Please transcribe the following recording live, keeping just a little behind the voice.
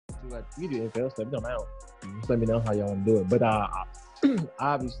we do NFL stuff. It don't matter. Just let me know how y'all want to do it. But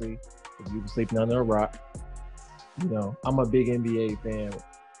obviously, if you were sleeping under a rock, I'm a big NBA fan.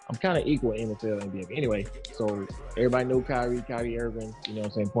 I'm kind of equal NFL and NBA. Anyway, so everybody know Kyrie Irving,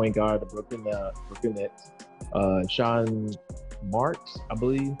 point guard, the Brooklyn Nets. Sean Marks, I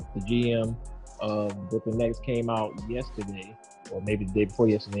believe, the GM of the Brooklyn Nets came out yesterday, or maybe the day before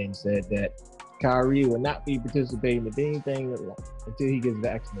yesterday, and said that Kyrie will not be participating in anything until he gets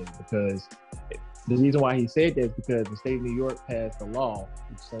vaccinated, because the reason why he said that is because the state of New York passed a law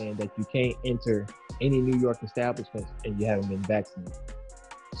saying that you can't enter any New York establishments and you haven't been vaccinated.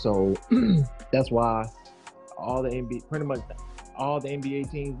 So that's why pretty much all the NBA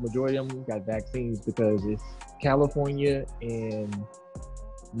teams, majority of them got vaccines, because it's California and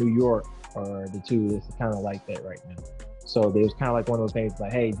New York are the two. It's kind of like that right now. So there's kind of like one of those things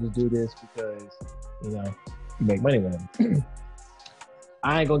like, hey, just do this because, you make money with them.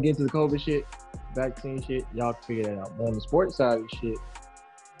 I ain't gonna get into the COVID shit, vaccine shit. Y'all can figure that out. But on the sports side of the shit,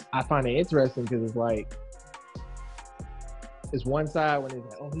 I find it interesting because it's like, it's one side when it's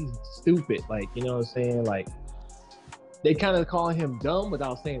like, oh, he's stupid. Like, you know what I'm saying? Like, they kind of calling him dumb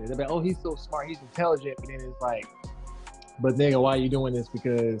without saying it. They're like, oh, he's so smart, he's intelligent. But then it's like, but nigga, why are you doing this?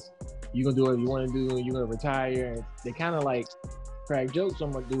 Because you're going to do what you want to do, and you're going to retire. And they kind of like crack jokes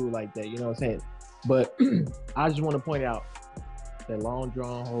on a dude like that, you know what I'm saying? But I just want to point out that long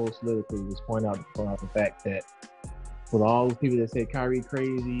drawn whole soliloquy was point out the fact that for all those people that say Kyrie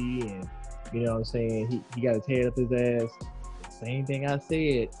crazy and, you know what I'm saying, he got his head up his ass, the same thing I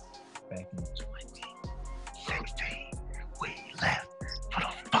said back in 2016. We left for the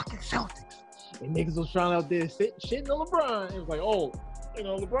fucking Celtics. And niggas was trying out there shitting on LeBron. It was like, oh,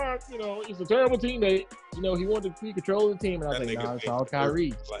 LeBron, he's a terrible teammate. He wanted to be controlling the team. And I was like, nah, it's all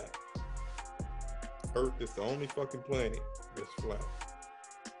Kyrie. Earth is the only fucking planet that's flat.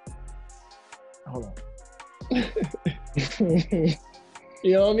 Hold on.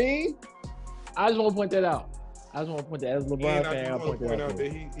 You know what I mean? I just want to point that out. As LeBron fan, I want to point out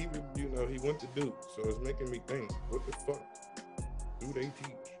that he went to Deuce, so it's making me think, what the fuck do they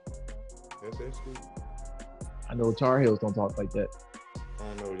teach at that school? I know Tar Heels don't talk like that. I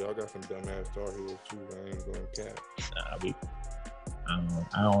don't know. Y'all got some dumbass Tar Heels too. I ain't going to cap.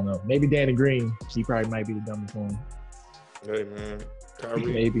 I don't know. Maybe Danny Green. He probably might be the dumbest one. Hey man,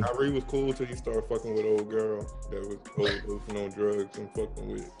 Kyrie was cool till he started fucking with old girl that was overdosing on drugs and fucking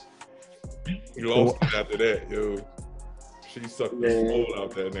with. He lost it after that, yo. She sucked the soul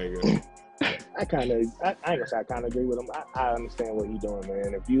out that nigga. I ain't gonna say I kind of agree with him. I understand what he's doing,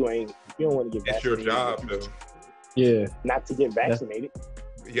 man. If you don't want to get vaccinated, it's your job, though. Yeah. Not to get vaccinated.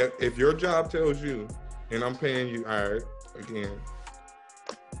 Yeah, if your job tells you, and I'm paying you, all right, again,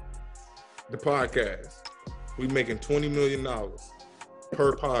 the podcast, we making $20 million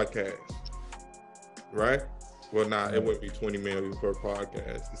per podcast, right? Well, it wouldn't be 20 million per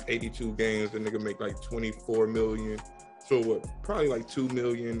podcast. It's 82 games. The nigga make like 24 million. So what? Probably like 2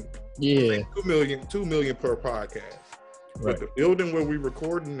 million. Yeah. 2 million per podcast. Right. But the building where we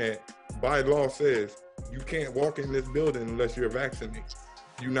recording at, by law says you can't walk in this building unless you're vaccinated.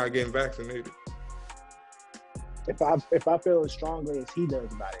 You're not getting vaccinated. If I feel as strongly as he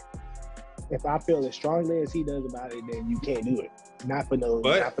does about it, then you can't do it. Not for no.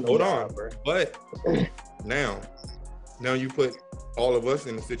 Hold on. Bro. But now you put all of us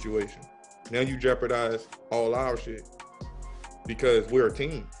in a situation. Now you jeopardize all our shit because we're a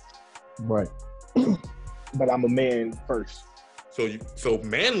team. Right. But I'm a man first. So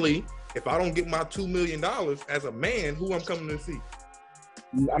manly. If I don't get my $2 million as a man, who I'm coming to see?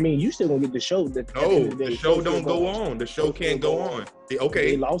 I mean, you still gonna get the show. The show don't go on. The show can't go on.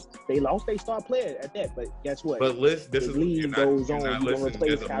 Okay. They lost. They star player at that. But guess what? But listen, you're not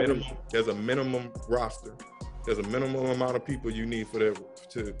listening. There's a minimum roster. There's a minimum amount of people you need to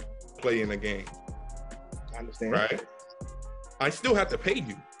play in a game. I understand. Right. I still have to pay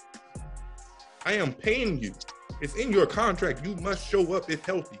you. I am paying you. It's in your contract. You must show up if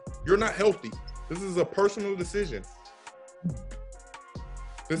healthy. You're not healthy. This is a personal decision.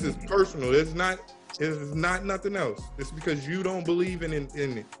 This is personal. It's not nothing else. It's because you don't believe in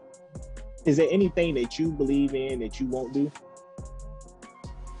it. Is there anything that you believe in that you won't do?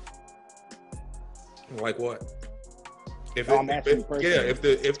 Like what? If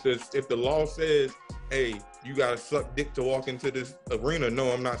the law says, hey, you gotta suck dick to walk into this arena,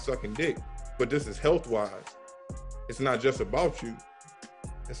 no, I'm not sucking dick. But this is health wise. It's not just about you.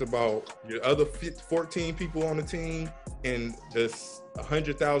 It's about your other 14 people on the team and there's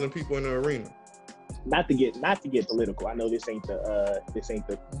 100,000 people in the arena. Not to get political. I know this ain't the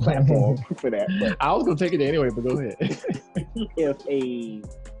platform for that. But I was gonna take it anyway, but go ahead. If a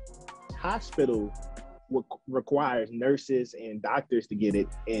hospital requires nurses and doctors to get it,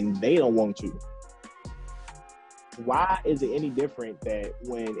 and they don't want to. Why is it any different that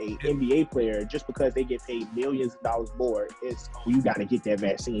when a NBA player, just because they get paid millions of dollars more, it's you got to get that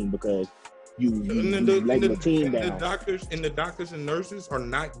vaccine because you let the team down. The doctors and nurses are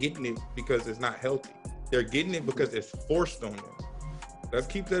not getting it because it's not healthy. They're getting it because it's forced on them. Let's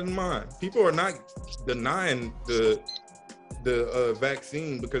keep that in mind. People are not denying the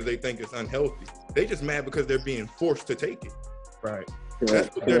vaccine because they think it's unhealthy. They just mad because they're being forced to take it. Right.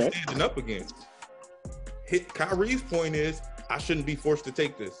 That's what they're standing up against. Kyrie's point is, I shouldn't be forced to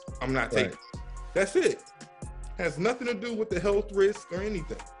take this. I'm not taking it. That's it. Has nothing to do with the health risk or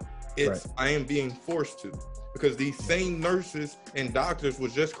anything. It's I am being forced to. Because these same nurses and doctors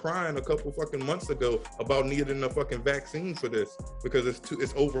was just crying a couple fucking months ago about needing a fucking vaccine for this because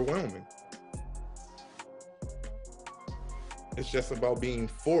it's overwhelming. It's just about being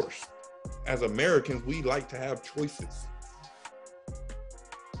forced. As Americans, we like to have choices.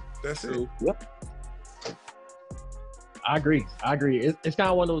 That's it. Yep. I agree. It's kind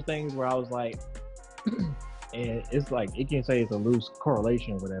of one of those things where I was like, and it's like, you can say it's a loose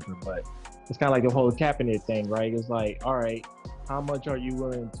correlation or whatever, but it's kind of like the whole Kaepernick thing, right? It's like, all right, how much are you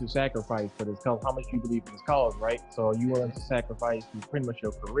willing to sacrifice for this cause? How much do you believe in this cause, right? So are you willing to sacrifice pretty much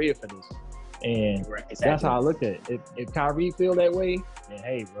your career for this? And that's how I looked at it. If Kyrie feel that way, then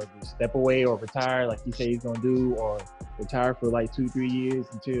hey, bro, just step away or retire like he said he's gonna do, or retire for like 2-3 years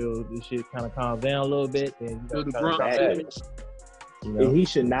until this shit kind of calms down a little bit. Then you know, you know? He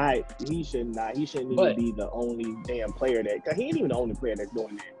shouldn't even be the only damn player that. Cause he ain't even the only player that's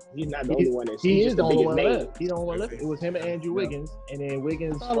doing that. He's not the only one that's. He is the only one left. He's the only one left. It was him and Andrew Wiggins, and then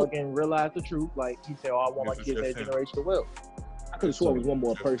Wiggins fucking realized the truth. Like he said, "Oh, I want my kids that generational wealth." I could have sworn it was one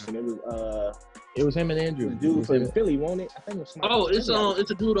more person. It was him and Andrew. The dude from Philly, won't it? I think it was somebody.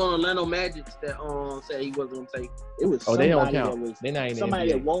 It's a dude on Orlando Magic that said he wasn't gonna take. It was they don't count. They're not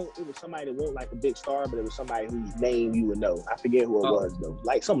somebody that won't. It was somebody that won't like a big star, but it was somebody whose name you would know. I forget who it was though.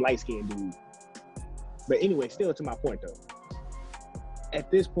 Like some light skinned dude. But anyway, still to my point though.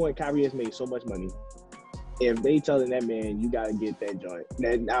 At this point, Kyrie has made so much money. If they telling that man, you gotta get that joint.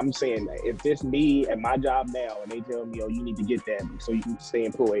 Then I'm saying that if it's me at my job now and they tell me, oh, you need to get that so you can stay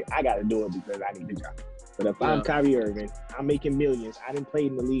employed, I gotta do it because I need the job. But if I'm Kyrie Irving, I'm making millions. I didn't play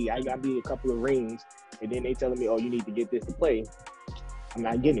in the league. I got me a couple of rings, and then they telling me, oh, you need to get this to play. I'm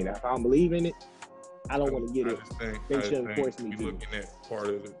not getting it. If I don't believe in it, I don't want to get it. They shouldn't force me to. Looking at part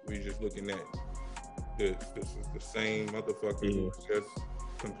of it, we just looking at this. This is the same motherfucker who's just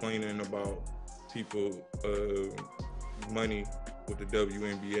complaining about people money with the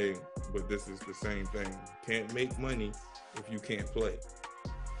WNBA, but this is the same thing. Can't make money if you can't play.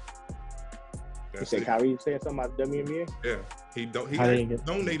 You said Kyrie said something about the WNBA? Yeah, he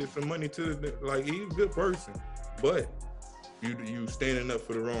donated some money to he's a good person, but you standing up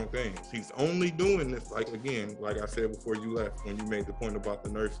for the wrong things. He's only doing this like I said before you left when you made the point about the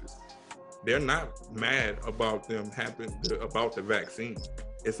nurses. They're not mad about about the vaccine.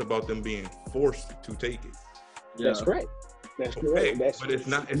 It's about them being forced to take it. Yeah. That's correct. That's correct. But it's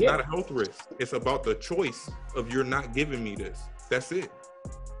not a health risk. It's about the choice of you're not giving me this. That's it.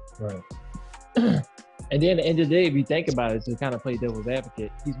 Right. And then at the end of the day, if you think about it, to kind of play devil's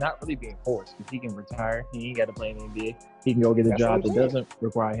advocate, he's not really being forced because he can retire. He ain't got to play in the NBA. He can go get a job that doesn't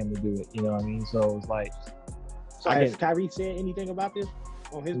require him to do it. You know what I mean? So it's like. So has Kyrie said anything about this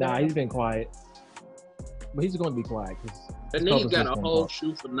on his? Nah, he's been quiet. But he's going to be quiet because. That nigga got a whole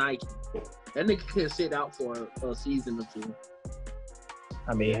shoe for Nike. That nigga can sit out for a season or two.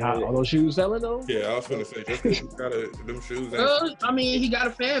 I mean, how are those shoes selling though? Yeah, I was gonna say just because you got them shoes. I mean, he got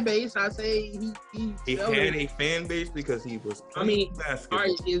a fan base. I say he had a fan base because he was playing basketball. All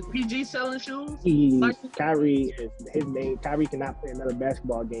right, is PG selling shoes? Kyrie is his name. Kyrie cannot play another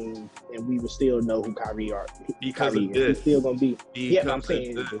basketball game, and we will still know who Kyrie are. Because of this, he's still gonna be. Yeah, I'm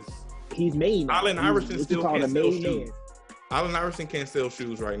saying he's made. Allen Iverson still can't sell shoes. Allen Iverson can't sell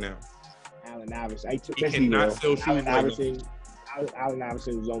shoes right now. Allen Iverson, he cannot sell shoes right now. Allen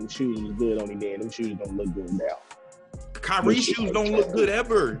Iverson's on the shoes was good on him then. Them shoes don't look good now. Kyrie's shoes don't look good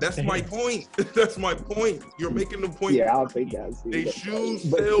ever. That's my point. That's my point. You're making the point. Yeah, I'll take that. They shoes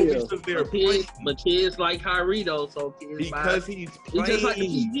sell because they're playing. But kids like Kyrie though, so kids because he's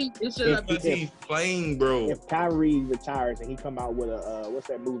playing. He's playing, bro. If Kyrie retires and he come out with a what's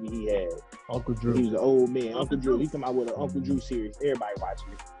that movie he had? Uncle Drew. He was an old man. Uncle Drew. He come out with an Uncle Drew series. Everybody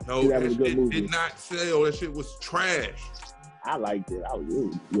watching it. No, that did not sell. That shit was trash. I liked it.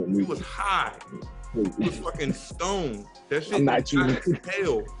 It was high. It was fucking stoned. That shit I'm not cheating.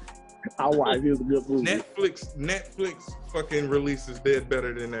 Hell. I watched. It was a good movie. Netflix fucking releases did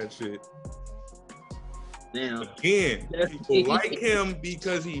better than that shit. Now, Again, people like him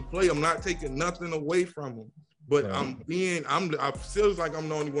because he play. I'm not taking nothing away from him, but I feel like I'm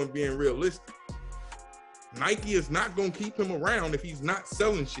the only one being realistic. Nike is not gonna keep him around if he's not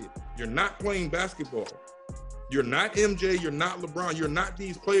selling shit. You're not playing basketball. You're not MJ. You're not LeBron. You're not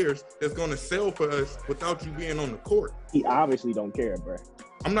these players that's gonna sell for us without you being on the court. He obviously don't care, bro.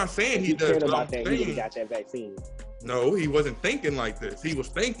 I'm not saying he does. Cared about that. He would have got that vaccine. No, he wasn't thinking like this. He was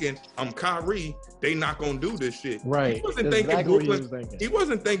thinking, I'm Kyrie. They not gonna do this shit. Right. He wasn't thinking Brooklyn. He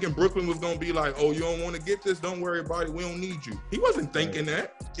wasn't thinking Brooklyn was gonna be like, oh, you don't want to get this? Don't worry about it. We don't need you. He wasn't thinking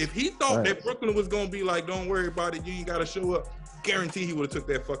that. If he thought that Brooklyn was gonna be like, don't worry about it. You ain't gotta show up. Guarantee he would have took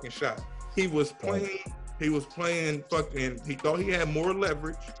that fucking shot. He was playing. He was playing fucking. He thought he had more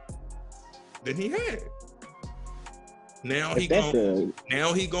leverage than he had. Now he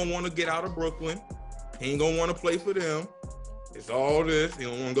gonna want to get out of Brooklyn. He ain't gonna want to play for them. It's all this. He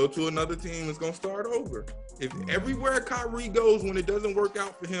don't want to go to another team. It's gonna start over. If everywhere Kyrie goes, when it doesn't work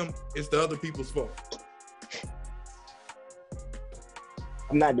out for him, it's the other people's fault.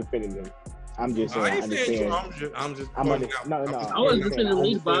 I'm not defending him. I'm just saying. I ain't saying you. I'm just pointing out. No. I wasn't defending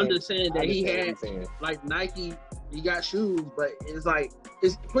Lee, but I'm just saying that he had like Nike. He got shoes, but it's like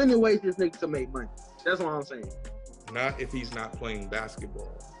it's plenty of ways this nigga to make money. That's what I'm saying. Not if he's not playing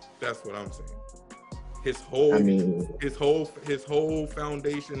basketball. That's what I'm saying. His whole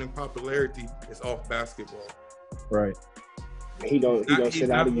foundation and popularity is off basketball. Right. He don't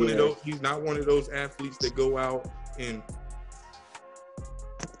sit out a year. He's not one of those athletes that go out and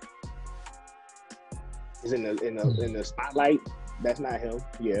is in the spotlight. That's not him.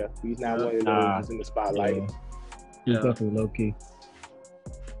 Yeah, he's not one of those that's in the spotlight. Yeah. He's definitely low key.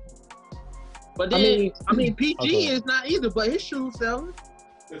 But then, I mean PG is not either, but his shoes selling,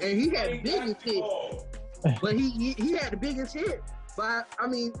 and he had the biggest hit. But he had the biggest hit. But I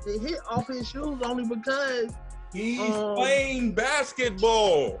mean, the hit off his shoes only because he's playing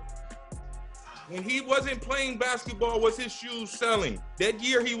basketball. When he wasn't playing basketball, was his shoes selling? That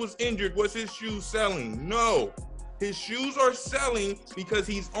year he was injured, was his shoes selling? No. His shoes are selling because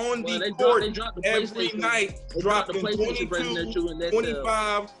he's on the court every night, dropping 22,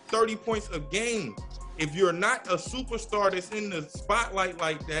 25, 30 points a game. If you're not a superstar that's in the spotlight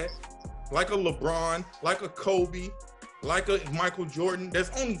like that, like a LeBron, like a Kobe, like a Michael Jordan, there's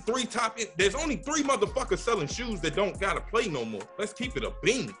only three motherfuckers selling shoes that don't gotta play no more. Let's keep it a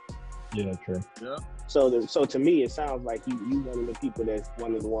bean. Yeah, true. Yeah. So to me, it sounds like you one of the people that's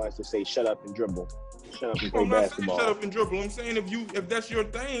one of the ones to say shut up and dribble. Shut up and play basketball. Shut up and dribble. I'm saying if that's your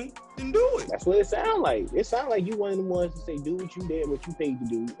thing, then do it. That's what it sounds like. It sounds like you one of the ones to say do what you did, what you paid to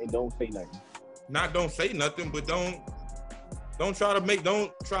do, and don't say nothing. Not don't say nothing, but don't try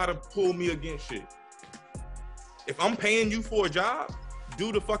to pull me against shit. If I'm paying you for a job,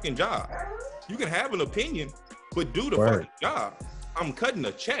 do the fucking job. You can have an opinion, but do the fucking job. I'm cutting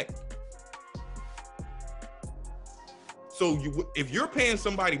a check. So if you're paying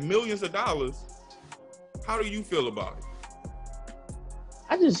somebody millions of dollars, how do you feel about it?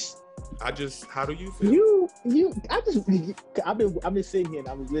 How do you feel? I've been sitting here and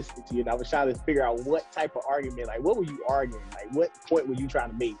I was listening to you and I was trying to figure out what type of argument, like what were you arguing? Like what point were you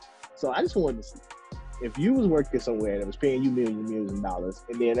trying to make? So I just wanted to see if you was working somewhere that was paying you millions of dollars,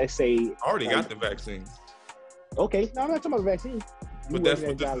 and then let's say I already got the vaccine. Okay, no, I'm not talking about the vaccine. But that's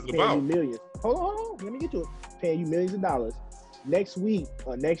what this is about. Millions. Hold on, let me get to it. Paying you millions of dollars. Next week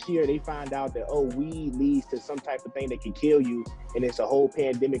or next year, they find out that weed leads to some type of thing that can kill you, and it's a whole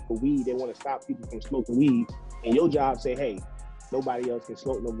pandemic for weed. They want to stop people from smoking weed, and your job say, hey, nobody else can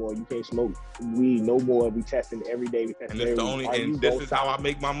smoke no more. You can't smoke weed no more. We testing every day. We testing every week. And this is how I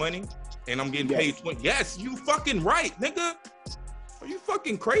make my money, and I'm getting paid 20. Yes, you fucking right, nigga. Are you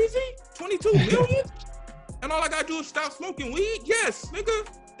fucking crazy? 22 million? And all I gotta do is stop smoking weed? Yes, nigga.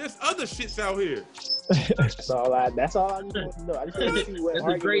 There's other shits out here. That's all I just want to know. I just want to see what. That's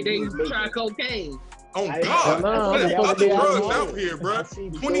a great day to try cocaine. Oh God! There's other drugs out here, bro.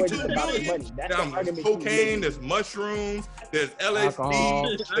 22 million. There's cocaine. There's mushrooms. There's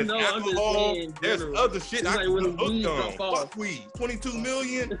LSD. There's alcohol. There's other shit I can put hooked on. Fuck weed. 22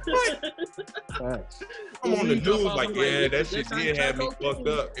 million. What? I'm on the news like, yeah, that shit did have me fucked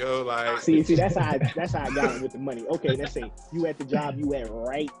up, yo. Like, see, that's how I got it with the money. Okay, let's say you at the job you at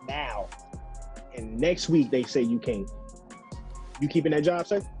right now, and next week they say you can't. You keeping that job,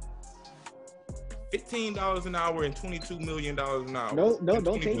 sir? $15 an hour and $22 million an hour. No,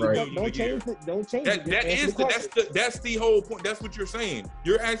 don't change it. Don't change it. Don't change it. That's the whole point. That's what you're saying.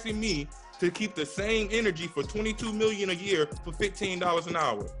 You're asking me to keep the same energy for $22 million a year for $15 an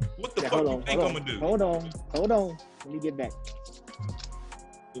hour. What the fuck you think I'm gonna do? Hold on. Let me get back.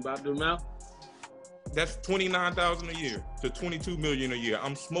 You about to do now? That's $29,000 a year to $22 million a year.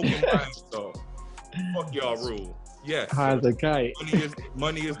 I'm smoking my ass off. Fuck y'all rule. Yes. High as a kite.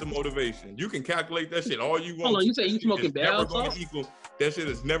 Money is the motivation. You can calculate that shit all you want. Hold on, you say you smoking bad sauce? That shit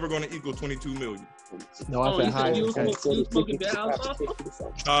is never going to equal 22 million. No, I said high as a kite. You smoking bad sauce?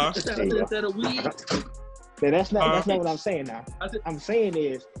 Huh? Instead of weed? That's not what I'm saying now. I'm saying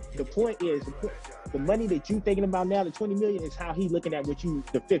is, the point is, the money that you thinking about now, the 20 million, is how he looking at what you,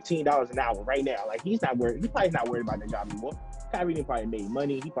 the $15 an hour right now. Like, he's not worried. He probably not worried about that job anymore. Kyrie didn't probably made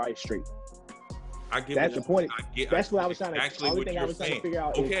money. He probably straight. That's the point. That's what I was trying to. Actually, only thing I was trying to figure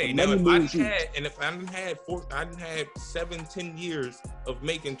out. Okay, now if I didn't had 7-10 years of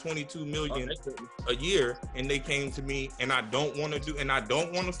making 22 million a year, and they came to me, and I don't want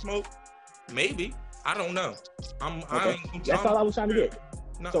to smoke, maybe. I don't know. That's all I was trying to get.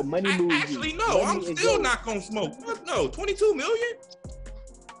 No, so money moves actually, no, I'm still not gonna smoke. No, 22 million.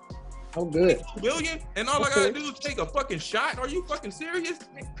 I'm good. 22 million, and all I gotta do is take a fucking shot. Are you fucking serious?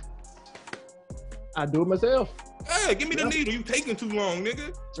 I do it myself. Hey, give me the needle. You taking too long,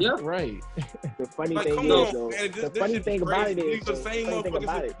 nigga. Yeah, right. The funny thing is, though, the funny thing about it is, these the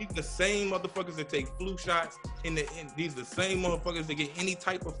same motherfuckers that take flu shots. These the same motherfuckers that get any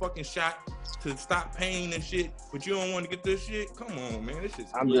type of fucking shot to stop pain and shit. But you don't want to get this shit. Come on, man. This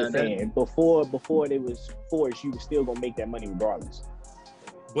shit's. I'm just saying, before they was forced, you was still gonna make that money regardless.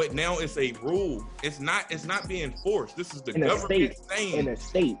 But now it's a rule. It's not being forced. This is the government saying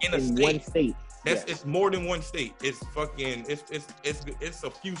in one state. It's more than one state. It's fucking it's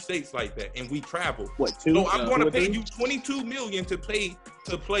a few states like that, and we travel. What, 2? So I'm going to pay you $22 million to play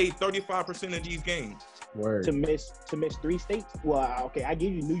 35% of these games. Word. To miss 3 states? Well, okay, I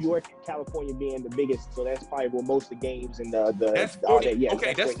give you New York and California being the biggest, so that's probably where most of the games and that's 40.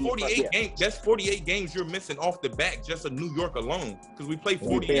 That's 48 games. That's 48 games you're missing off the bat just of New York alone, because we play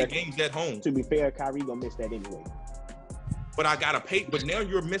 48 games at home. To be fair, Kyrie gonna miss that anyway. But I gotta pay. But now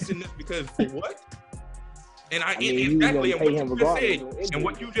you're missing this because for what? And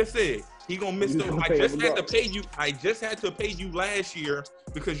what you just said, he gonna miss those. I just had to pay you last year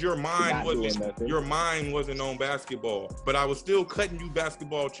because your mind wasn't on basketball. But I was still cutting you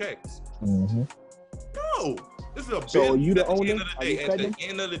basketball checks. Mm-hmm. No, this is a business. So you the owner? At the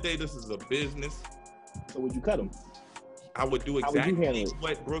end of the day, this is a business. So would you cut him? I would do exactly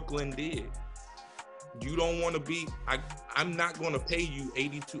what Brooklyn did. You don't want to be. I'm not going to pay you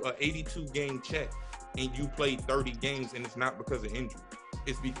 82 game check, and you played 30 games, and it's not because of injury.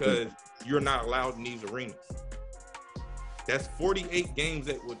 It's because you're not allowed in these arenas. That's 48 games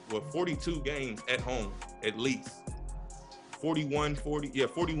 42 games at home at least. 41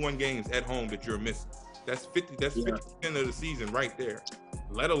 games at home that you're missing. That's 50. That's 50% of the season right there.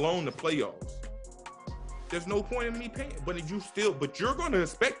 Let alone the playoffs. There's no point in me paying, but you're going to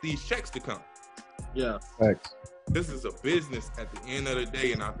expect these checks to come. Yeah. Thanks. This is a business at the end of the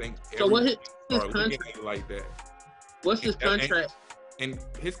day, and I think so. What his contract like that? What's his contract? And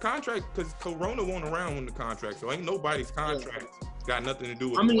his contract, because Corona won't around when the contract, so ain't nobody's contract got nothing to do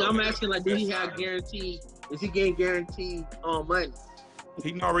with. I mean, I'm asking, like, do he have guaranteed? Is he getting guaranteed money?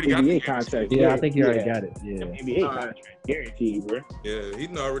 He already got the contract. Yeah, I think he already got it. Yeah, NBA contract guaranteed, bro. Yeah, he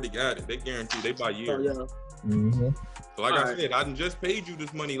already got it. They guaranteed. They by year. Mm-hmm. So like I said, I done just paid you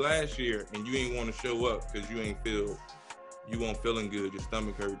this money last year, and you ain't want to show up because you weren't feeling good. Your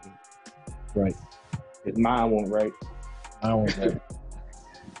stomach hurting. Right. His mind won't right. I won't right.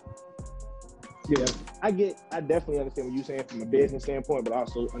 Yeah, I definitely understand what you're saying from a business standpoint, but I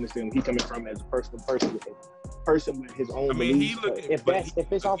also understand where he's coming from as a personal person with his own beliefs.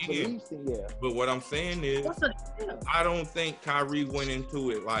 If it's off beliefs, then yeah. But what I'm saying is, I don't think Kyrie went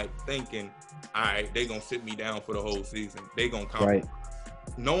into it like thinking, all right, they gonna sit me down for the whole season. They gonna come. Right.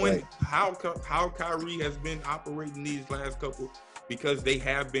 Knowing how Kyrie has been operating these last couple, because they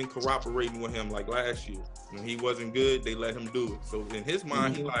have been cooperating with him like last year. When he wasn't good, they let him do it. So in his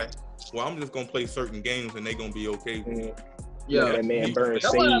mind, he like, well, I'm just gonna play certain games and they gonna be okay with it. Yeah, that man Burns.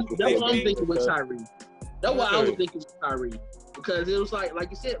 That's what I'm thinking with Kyrie. That's what I was thinking with Kyrie. Because it was like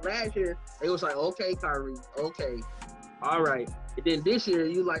you said, last year, it was like, okay, Kyrie, okay, all right. And then this year,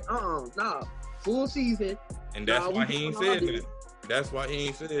 you like, nah, full season. And that's why he ain't said that. That's why he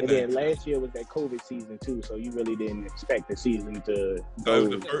ain't said that. And then last year was that COVID season too, so you really didn't expect the season to go.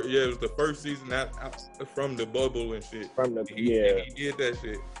 It was the first season from the bubble and shit. He did that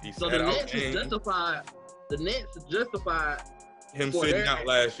shit. So the Nets justified him sitting out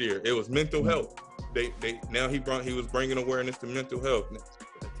last year. It was mental health. He was bringing awareness to mental health.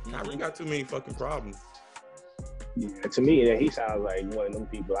 Kyrie got too many fucking problems. Yeah, to me, he sounds like one of them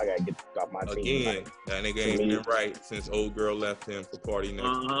people I gotta get off my team. Again, that nigga ain't been right since old girl left him for party next.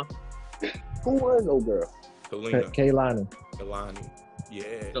 Who was old girl? Kaylani. Yeah.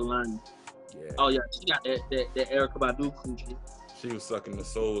 Kalani. Yeah. Oh yeah, she got that Erykah Badu coochie. She was sucking the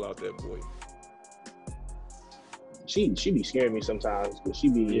soul out that boy. She be scaring me sometimes, but she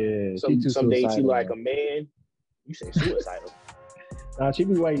be some days she like a man. You say suicidal. Nah, she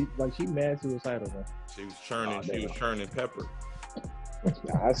be like she mad suicidal, man. She was churning pepper.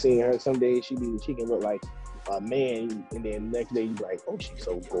 Nah, I seen her some days she can look like a man, and then the next day you be like, oh, she's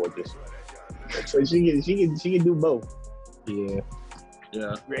so gorgeous. So she can do both. Yeah.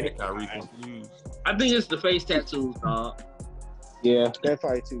 Yeah. Kyrie confused. I think it's the face tattoos, dog. Yeah, that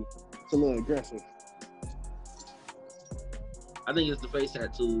probably too. It's a little aggressive. I think it's the face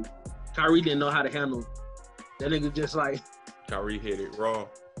tattoo. Kyrie didn't know how to handle that nigga. Just like Kyrie hit it raw.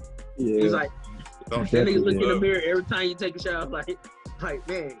 Yeah, he's like that nigga look in the mirror every time you take a shower. Like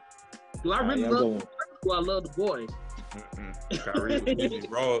man, do I really love? Do I love the boy? Kyrie was really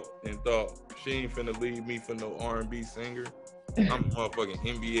raw and thought she ain't finna leave me for no R&B singer. I'm a motherfucking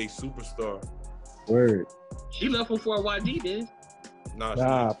NBA superstar. Word. She left before YG did.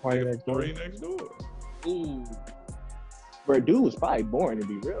 Nah, Party Next Door. Ooh. Bro, dude was probably born to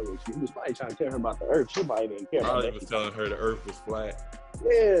be real with you. He was probably trying to tell her about the earth. She probably didn't care about that. He was telling her the earth was flat.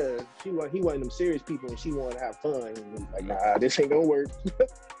 Yeah. He wasn't them serious people, and she wanted to have fun. And he was like, nah, this ain't gonna work.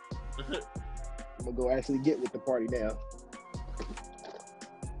 I'm gonna go actually get with the party now.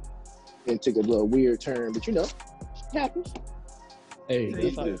 And took a little weird turn, but it happens. Hey,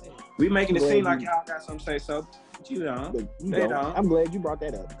 we making it seem like y'all got something to say, so you don't. I'm glad you brought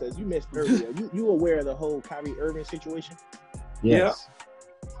that up because you missed earlier. you aware of the whole Kyrie Irving situation? Yes.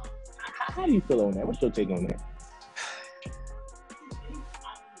 Yeah. How do you feel on that? What's your take on that?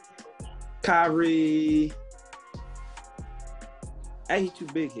 Kyrie, he too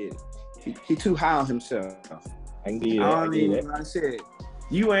big headed. He too high on himself. I said,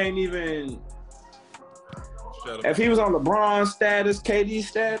 you ain't even. If he was on LeBron status, KD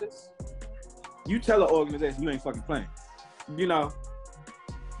status, you tell an organization you ain't fucking playing. You know,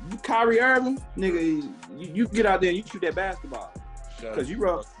 you Kyrie Irving, nigga, you get out there and you shoot that basketball. Because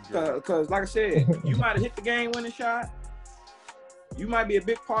like I said, you might have hit the game-winning shot. You might be a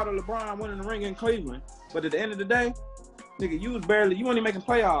big part of LeBron winning the ring in Cleveland. But at the end of the day, nigga, you weren't even making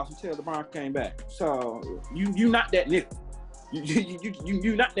playoffs until LeBron came back. So you not that nigga.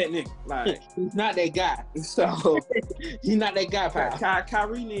 You not that nigga. Like he's not that guy. So he's not that guy, pal.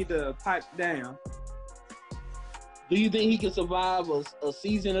 Kyrie need to pipe down. Do you think he can survive a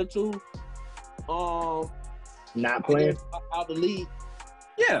season or two? Not playing out the league.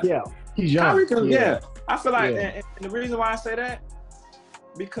 Yeah. He's young. Kyrie I feel like, and the reason why I say that,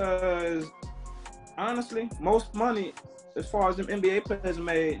 because honestly, most money as far as them NBA players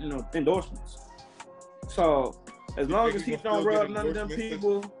made, endorsements. So as long as he don't rub none of them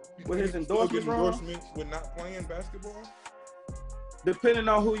people with his endorsements with not playing basketball. Depending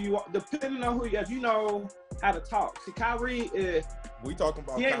on who you are, if you know how to talk. See, Kyrie is. We talking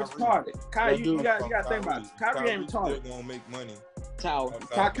about he ain't retarded. Kyrie, you got to think about it. Kyrie ain't retarded. Still gonna make money.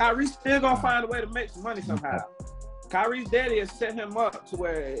 Kyrie still gonna find a way to make some money somehow. Kyrie's daddy has set him up to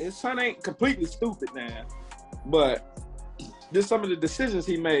where his son ain't completely stupid now, but just some of the decisions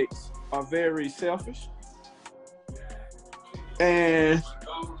he makes are very selfish. And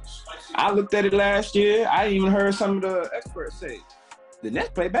I looked at it last year. I even heard some of the experts say the Nets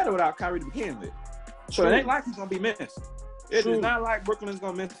play better without Kyrie to begin with. So it ain't like he's gonna be missed. It is not like Brooklyn's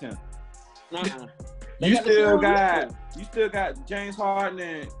gonna miss him. You still got James Harden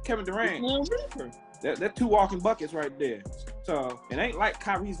and Kevin Durant. They're two walking buckets right there. So it ain't like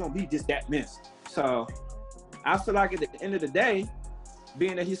Kyrie's gonna be just that missed. So I feel like at the end of the day,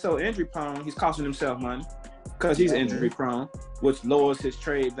 being that he's so injury prone, he's costing himself money because he's injury prone, which lowers his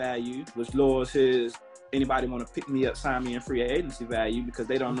trade value, which lowers his anybody want to pick me up, sign me in free agency value because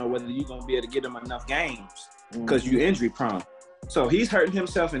they don't know whether you're gonna be able to get them enough games because you injury prone. So he's hurting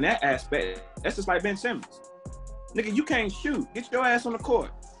himself in that aspect. That's just like Ben Simmons. Nigga, you can't shoot. Get your ass on the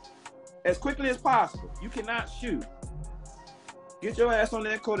court as quickly as possible. You cannot shoot. Get your ass on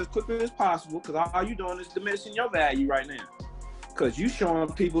that court as quickly as possible because all you doing is diminishing your value right now. Because you showing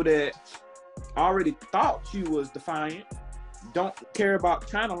people that already thought you was defiant, don't care about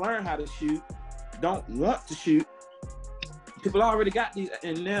trying to learn how to shoot, don't want to shoot. People already got these,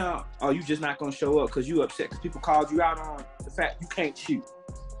 and now, you just not gonna show up because you upset because people called you out on the fact you can't shoot.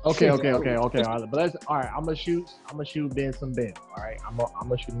 Okay. All right, but I'm gonna shoot Ben some bail. All right, I'm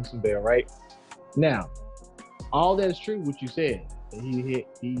gonna shoot him some bail. Right now, all that's true what you said,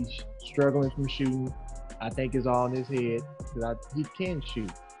 He's struggling from shooting. I think it's all in his head because he can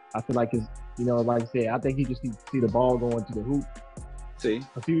shoot. I feel like it's, like I said, I think he just needs to see the ball going to the hoop. See,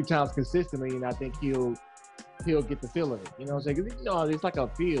 a few times consistently, and I think he'll get the feel of it. You know what I'm saying? 'Cause, it's like a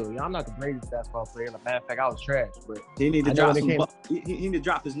feel. I'm not the greatest basketball player. As a matter of fact, I was trash. But he need to drop he need to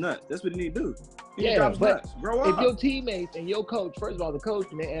drop his nuts. That's what he need to do. He need to drop his nuts. Grow up. If your teammates and your coach, first of all, the coach,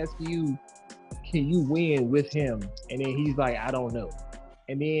 and they ask you, can you win with him? And then he's like, I don't know.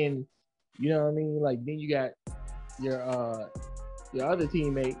 And then, you know what I mean? Like, then you got your other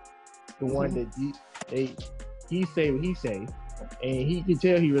teammate, the one that he say what he say, and he can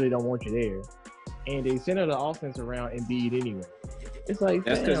tell he really don't want you there. And they center the offense around Embiid anyway. It's like,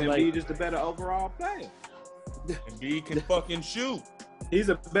 that's because Embiid is the better overall player. Embiid can fucking shoot. He's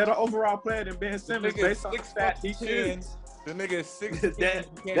a better overall player than Ben Simmons based on the stats he shoots. The nigga is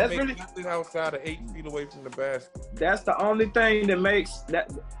 6'10". That's really nothing outside of 8 feet away from the basket. That's the only thing that makes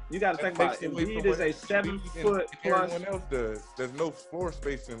that. You got to think about it. Embiid is a 7 foot plus. Everyone else does. There's no floor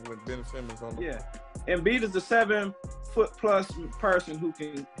spacing with Ben Simmons on the floor. Embiid is a 7 foot plus person who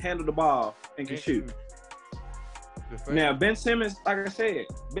can handle the ball and can shoot. Now Ben Simmons, like I said,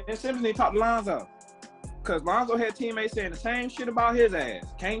 Ben Simmons need to talk to Lonzo. Because Lonzo had teammates saying the same shit about his ass.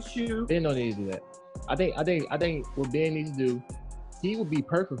 Can't shoot. Ben don't need to do that. I think what Ben needs to do, he would be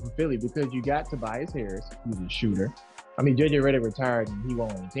perfect for Philly because you got Tobias Harris, who's a shooter. I mean, JJ Redick retired and he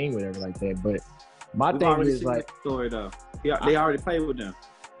won't on the team, whatever like that. But my thing is like, story though, they already played with them.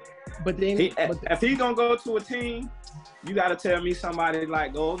 But then, if he's gonna go to a team, you got to tell me somebody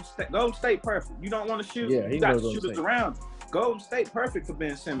like Golden State perfect. You don't want to shoot. Yeah, you got shooters around. Golden State perfect for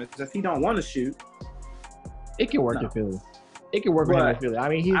Ben Simmons. If he don't want to shoot, it can work in Philly. It can work with him in Philly. I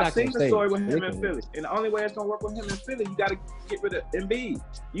mean, he's not going to stay. I've seen the story with him in Philly. And the only way it's going to work with him in Philly, you got to get rid of Embiid.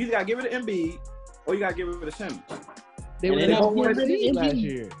 You got to get rid of Embiid or you got to get rid of Simmons. They were the number one seed last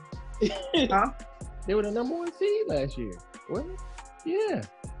year. Huh? They were the number one seed last year. What? Yeah.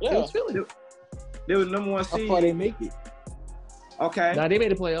 It was Philly. They were the number one seed. How far they make it? Okay. Now, they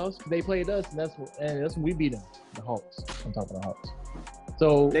made the playoffs. They played us, and that's when we beat them. The Hawks. I'm talking about the Hawks.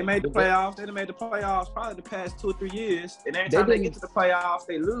 So they made the playoffs. They made the playoffs probably the past 2 or 3 years. And every time they get to the playoffs,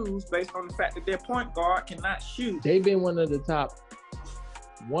 they lose based on the fact that their point guard cannot shoot. They've been one of the top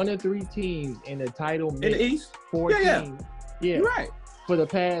 1 or 3 teams in the title mix. In the East? 4 teams. Yeah. You're right. For the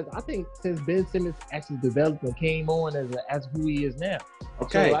past, I think since Ben Simmons actually developed and came on as who he is now.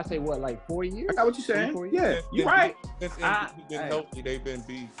 Okay. So I say what, like 4 years? I got what you're saying. Yeah, you're right. Since Embiid been healthy, they've been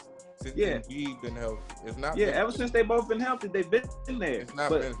beasts. Since Embiid been healthy, it's not. Yeah, ever since they both been healthy, they've been in there.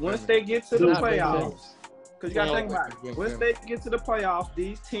 But once they get to the playoffs, because you got to think about it. Once they get to the playoffs,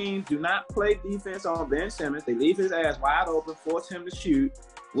 these teams do not play defense on Ben Simmons. They leave his ass wide open, force him to shoot,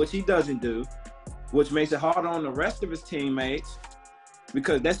 which he doesn't do, which makes it harder on the rest of his teammates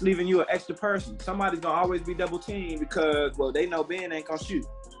because that's leaving you an extra person. Somebody's gonna always be double teamed because they know Ben ain't gonna shoot.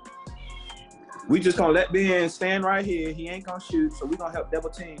 We just gonna let Ben stand right here. He ain't gonna shoot, so we gonna help double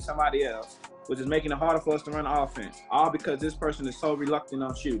team somebody else, which is making it harder for us to run the offense. All because this person is so reluctant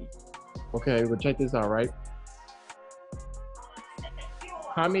on shooting. Okay, well check this out, right?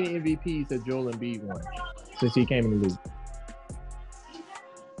 How many MVPs has Joel Embiid won since he came in the league?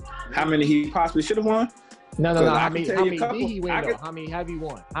 How many he possibly should have won? No. How many did he win though? How many have he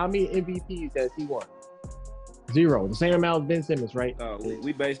won? How many MVPs has he won? 0. The same amount as Ben Simmons, right?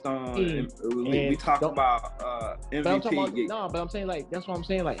 We based on we talk about MVP. But I'm saying like that's what I'm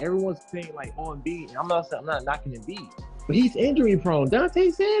saying. Like everyone's saying like on Embiid. I'm not knocking Embiid, but he's injury prone. Dante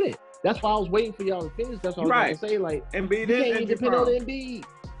said it. That's why I was waiting for y'all to finish. That's what I was gonna say. Like Embiid you can't depend on Embiid.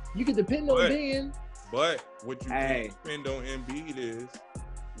 You can depend on Ben. But what you can't depend on Embiid is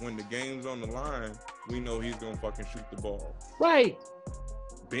when the game's on the line, we know he's gonna fucking shoot the ball. Right.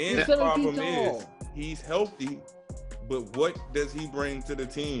 Ben's problem is he's healthy, but what does he bring to the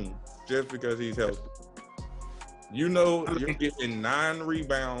team just because he's healthy? You're getting 9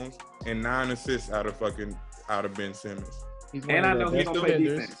 rebounds and 9 assists out of Ben Simmons. And I know he don't play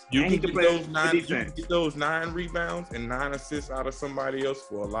defense. You can get those 9 rebounds and 9 assists out of somebody else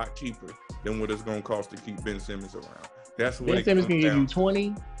for a lot cheaper than what it's gonna cost to keep Ben Simmons around. That's what Ben Simmons can give you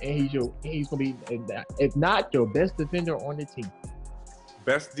 20, and he's gonna be, if not your best defender on the team.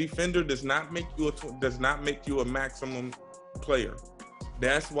 Best defender does not make you a maximum player.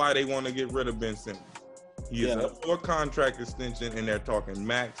 That's why they want to get rid of Ben Simmons. He is up for a contract extension, and they're talking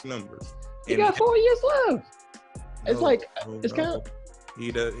max numbers. He got 4 years left. It's kind of.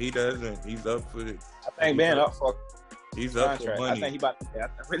 He doesn't. He's up for it. I think Ben up for. He's up for money. I think he about.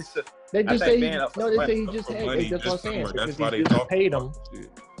 They just say he just had. That's what I'm saying. That's why they paid him.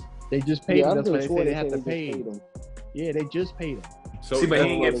 They just paid him. That's why they say they have to pay him. Yeah, they just paid him. So See, but he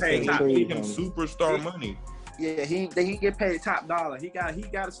that's ain't what get paid I'm top. saying. He gave him superstar money. Yeah, he get paid top dollar. He got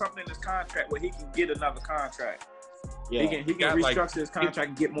something in his contract where he can get another contract. Yeah. He can restructure his contract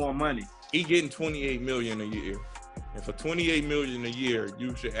and get more money. He getting $28 million a year, and for $28 million a year,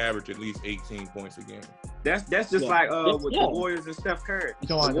 you should average at least 18 points a game. That's just like with the Warriors and Steph Curry.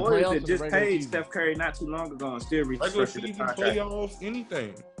 The Warriors that just paid Steph Curry not too long ago and still regular restructured the season, contract. playoffs,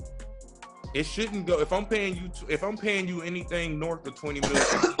 anything. It shouldn't go. If I'm paying you anything north of $20 million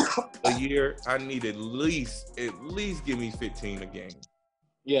a year, I need at least give me 15 a game.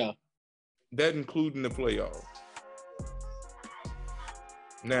 Yeah. That including the playoffs.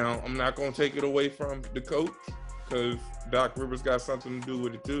 Now, I'm not going to take it away from the coach because Doc Rivers got something to do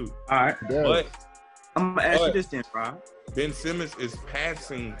with it too. All right. But I'm going to ask you this then, Rob. Ben Simmons is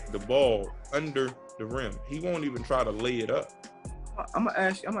passing the ball under the rim. He won't even try to lay it up. I'm gonna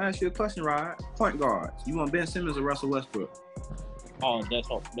ask you a question, Rod. Point guards. You want Ben Simmons or Russell Westbrook? Oh, that's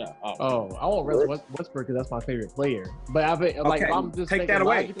all. Yeah. Oh, I want Russell Westbrook because that's my favorite player. But I bet, like, if I'm just take that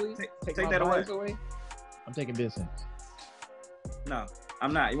away. Take that away. I'm taking Ben Simmons. No,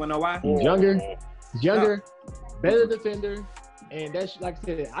 I'm not. You wanna know why? He's younger, better defender, and that's like I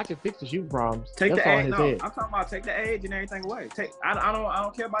said, I can fix the shooting problems. Take that's the all age. his No, head. I'm talking about take the age and everything away. I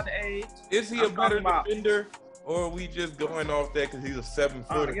don't care about the age. Is he a better defender, or are we just going off that because he's a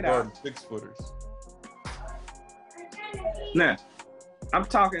 7-footer guarding 6-footers? Nah, I'm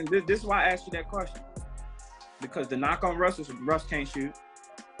talking. This is why I asked you that question. Because the knock on Russ is Russ can't shoot.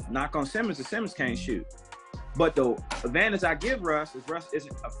 Knock on Simmons is Simmons can't shoot. But the advantage I give Russ is Russ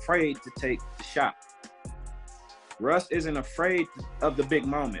isn't afraid to take the shot. Russ isn't afraid of the big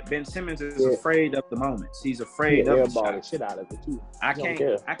moment. Ben Simmons is afraid of the moments. He's afraid of the shot. Shit out of it too. I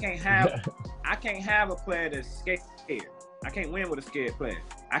can't have a player that's scared. I can't win with a scared player.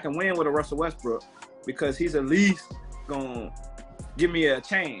 I can win with a Russell Westbrook because he's at least gonna give me a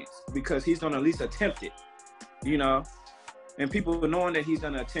chance because he's gonna at least attempt it. You know? And people knowing that he's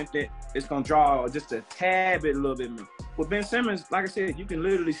gonna attempt it, it's gonna draw just a tad bit, a little bit more. With Ben Simmons, like I said, you can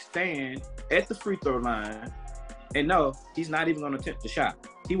literally stand at the free throw line and know he's not even gonna attempt the shot.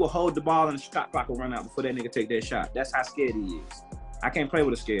 He will hold the ball and the shot clock will run out before that nigga take that shot. That's how scared he is. I can't play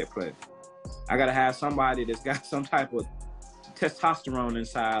with a scared player. I gotta have somebody that's got some type of testosterone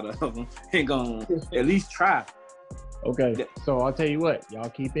inside of him and gonna at least try. Okay, so I'll tell you what, y'all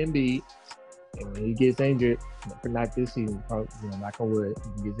keep Embiid, and when he gets injured, for not this season, probably, knock on wood,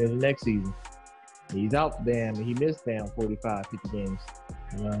 he gets injured next season. He's out for damn, and he missed damn 45, 50 games.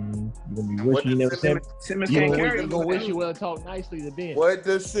 You know what I mean? You're gonna be wishing you never Simmons can't carry him. You're gonna wish you would have talked nicely to Ben. What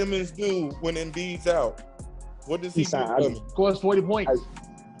does Simmons do when Embiid's out? What does he do? Scores 40 points.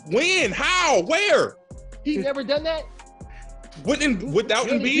 When? How? Where? He never done that? Without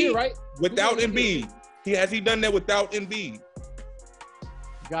Embiid? Right? Without Embiid. Has he done that without Embiid?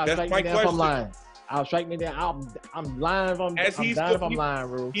 God, that's my question. I'm lying. I'll strike me down. I'm lying if I'm lying,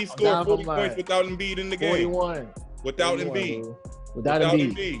 bro. He scored 40 points without Embiid in the game. 41. Without Embiid. Bro. Without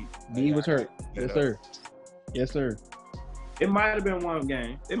Embiid. Embiid was hurt. Yes, sir. Yes, sir. It might have been one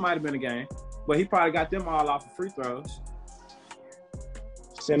game. It might have been a game. But he probably got them all off of free throws.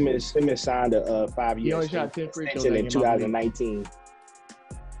 Simmons signed a 5-year he only shot 10 free throws in 2019.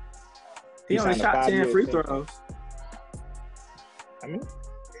 He only shot 10 free throws. I mean,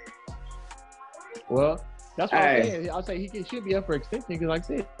 well, that's what I'm saying. I'll say he should be up for extension because, like I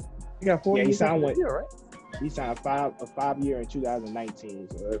said, he got 40 years. He signed one, right? He signed a 5-year in 2019.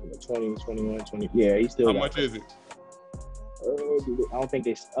 So 20, 21, 20. Yeah, he still. How much is it? I don't think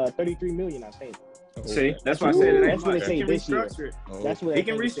it's $33 million. I think. See, that's why I said that's what they say this year. That's what he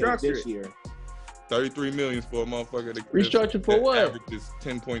can restructure this year. $33 million for a motherfucker that restructure for what? Averages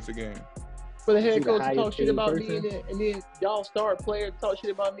 10 points a game. For the head coach to talk shit about me, and then y'all start player to talk shit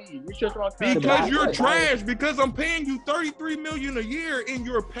about me. Restructure my contract. Because you're trash. Because I'm paying you $33 million a year, and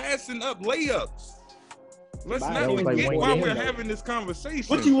you're passing up layups. Let's not forget why we're having this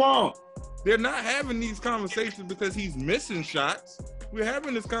conversation. What you want? They're not having these conversations because he's missing shots. We're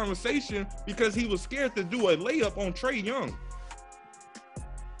having this conversation because he was scared to do a layup on Trae Young.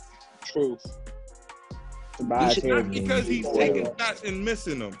 Truth. Not because he's taking shots and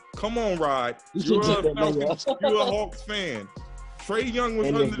missing them. Come on, Rod. You're a Hawks fan. Trae Young was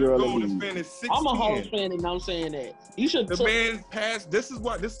under the Golden fan at 16. I'm a Hawks fan, and I'm saying that you should. The man passed. This is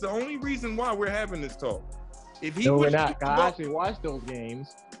the only reason why we're having this talk. If he no, we're not. I actually watched those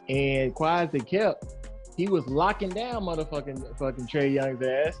games, and quiet as they kept, he was locking down fucking Trae Young's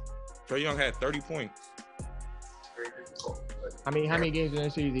ass. Trae Young had 30 points. How many games in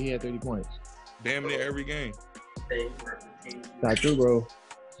that season he had 30 points? Damn near every game. Not true, bro.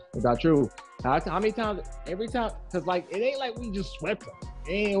 It's not true. How many times? Every time, because like it ain't like we just swept them.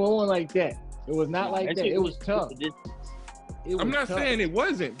 It ain't one like that. It was not like that. It was tough. I'm not saying it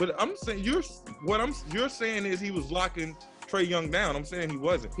wasn't, but I'm saying you're saying is he was locking Trae Young down. I'm saying he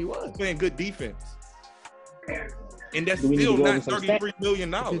wasn't. He was playing good defense, and that's still not $33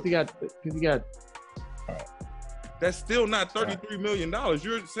 million. Because he got. That's still not $33 million.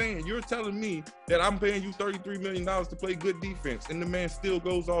 You're telling me that I'm paying you $33 million to play good defense, and the man still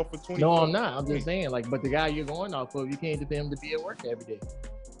goes off for 20. No, I'm not. I'm just saying, like, but the guy you're going off of, you can't depend him to be at work every day.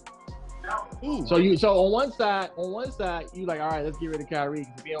 Ooh. So on one side, you like, all right, let's get rid of Kyrie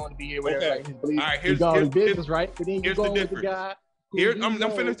because if he don't want to be here, whatever. Okay. All right, here's business, right? But then you go with the guy. I'm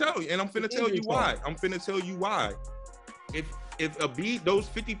finna tell you, and I'm finna tell you why. I'm finna tell you why. If Embiid, those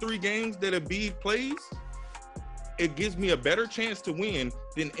 53 games that Embiid plays, it gives me a better chance to win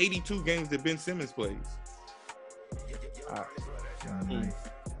than 82 games that Ben Simmons plays. I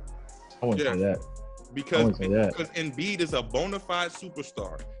wouldn't say that. Because Embiid is a bona fide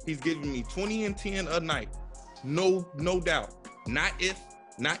superstar. He's giving me 20 and 10 a night. No doubt. Not if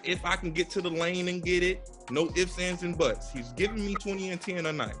I can get to the lane and get it. No ifs, ands, and buts. He's giving me 20 and 10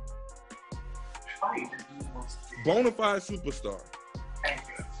 a night. Bona fide superstar.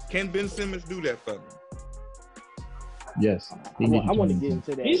 Can Ben Simmons do that for me? Yes. I want to get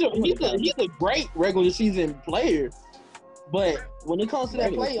into that. He's a great regular season player, but when it comes to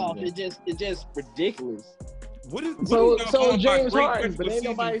that playoff, it's just ridiculous. So James Harden, but ain't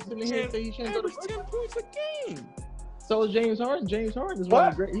nobody sitting here saying he shouldn't go to 10 points a game. So is James Harden. James Harden is one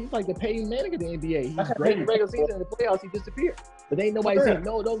of the great. He's like the Peyton Manning of the NBA. He's great in the regular season. In the playoffs, he disappeared. But ain't nobody saying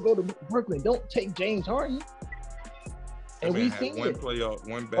no. Don't go to Brooklyn. Don't take James Harden. And we seen one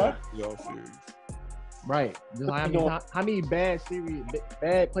bad playoff series. Right. How many bad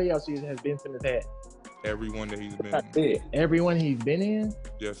playoff series has Ben Simmons had? Everyone that he's been in. Everyone he's been in?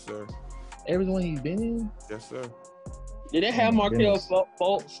 Yes, sir. Everyone he's been in? Yes, sir. Did they have Markelle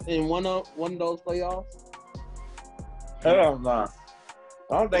Fultz in one of those playoffs? Hell no.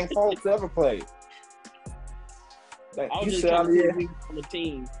 I don't think Fultz ever played. I was just trying to see if he was on the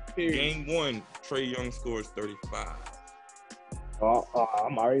team. Period. Game 1, Trae Young scores 35.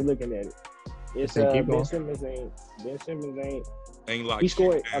 I'm already looking at it. It's Ben Simmons ain't like he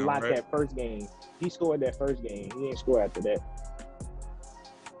scored a lot that first game. He scored that first game. He didn't score after that.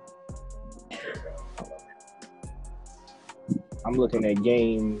 I'm looking at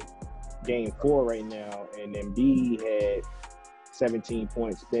game 4 right now, and then B had 17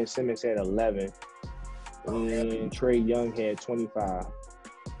 points. Ben Simmons had 11, and Trae Young had 25.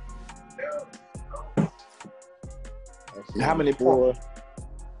 How many points?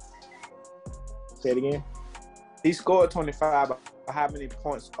 Say it again. He scored 25, but how many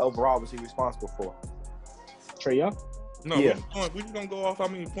points overall was he responsible for? Trae Young? No, yeah. We're just going to go off how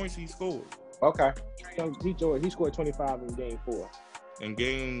many points he scored. Okay. He scored 25 in game 4. In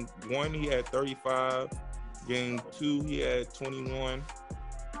game 1, he had 35. Game 2, he had 21.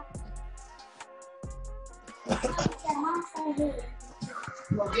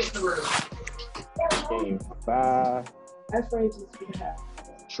 Game 5. That's racist.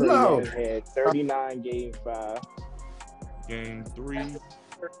 Trae Young had 39 game 5. Game 3.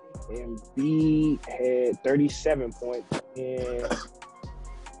 And B had 37 points. And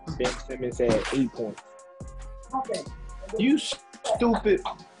Ben Simmons had 8 points. Okay. You stupid.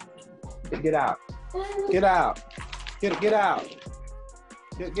 Get out. Get out. Get out.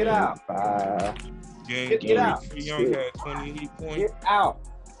 Get out. Game 3, out. Young had 28 points. Get out.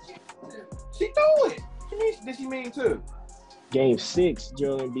 She threw it. Did she mean too? Game 6,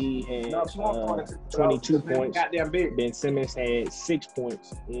 Joel Embiid had 22 points. Ben Simmons had 6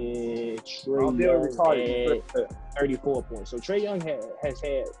 points, and Trae Young had 34 points. So Trae Young has had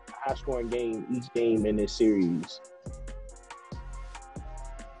a high-scoring game each game in this series.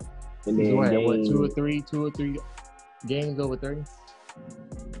 And then what, two or three games over 30?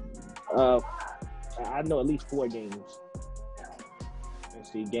 I know at least 4 games.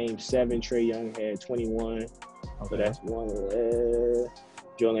 Let's see, game 7, Trae Young had 21. Okay. So that's one.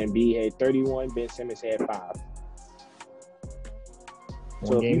 Joel Embiid had 31. Ben Simmons had 5.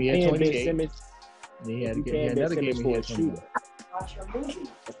 One game he had 28. Ben Simmons, he had another game for a shooter.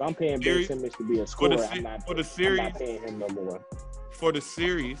 If I'm paying Ben Simmons to be a scorer, I'm not paying him no more. For the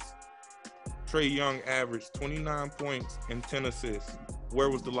series, Trae Young averaged 29 points and 10 assists. Where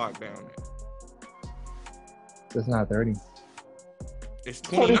was the lockdown at? It's not 30. It's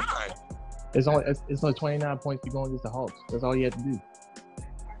 29. It's only 29 points to go against the Hawks. That's all he had to do.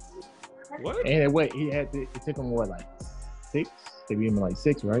 What? And it took him like 6? They beat him like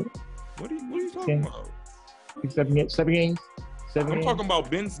 6, right? What are you talking about? 7 games? 7 I'm games? talking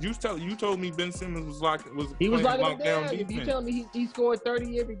about Ben. You told me Ben Simmons was locked down. defense. If you tell me he scored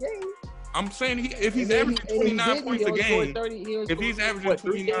 30 every game. I'm saying if he's averaging 29 points a game, if he's averaging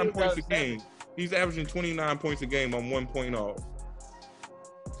 29 points a game, he's averaging 29 points a game on 1 point off.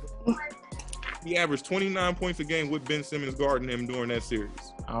 He averaged 29 points a game with Ben Simmons guarding him during that series.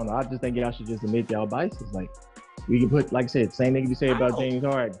 I don't know. I just think y'all should just admit y'all biases. Like, we can put, like I said, same thing you say about James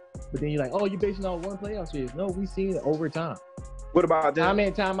Harden. But then you're like, oh, you're basing on one playoff series. No, we've seen it over time. What about time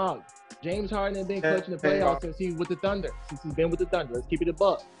in, time out? James Harden has been clutching the playoffs since he's with the Thunder. Since he's been with the Thunder. Let's keep it a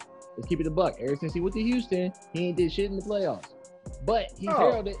buck. Ever since he went to Houston, he ain't did shit in the playoffs. But he's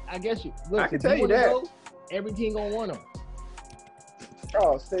heralded. I guess I can tell you that. Every team gonna want him.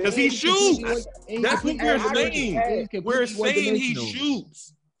 Oh, because he shoots. That's what we're saying. We're saying he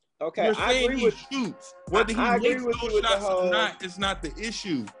shoots. Okay, we're saying he shoots. Whether he makes those shots or not is not the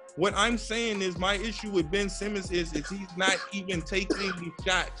issue. What I'm saying is my issue with Ben Simmons is he's not even taking the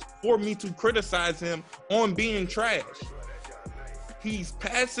shots for me to criticize him on being trash. He's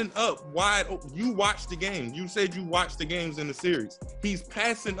passing up wide. You watched the game. You said you watched the games in the series. He's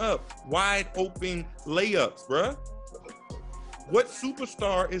passing up wide open layups, bruh. What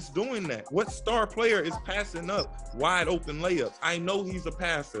superstar is doing that? What star player is passing up wide open layups? I know he's a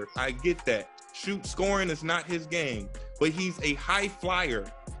passer. I get that. Scoring is not his game, but he's a high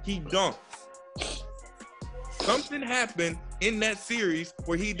flyer. He dunks. Something happened in that series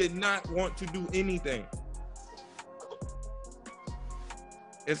where he did not want to do anything.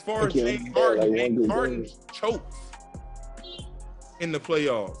 As far as James Harden chokes in the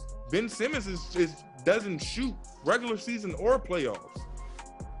playoffs. Ben Simmons doesn't shoot regular season or playoffs.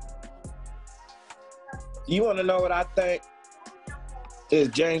 You want to know what I think is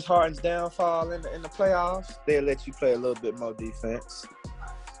James Harden's downfall in the playoffs? They'll let you play a little bit more defense.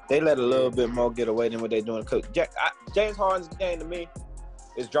 They let a little bit more get away than what they're doing. James Harden's game to me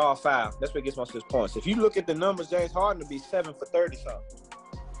is draw foul. That's what gets most of his points. If you look at the numbers, James Harden would be 7 for 30 something.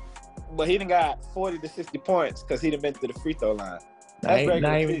 But he done got 40 to 60 points because he done been to the free throw line. That's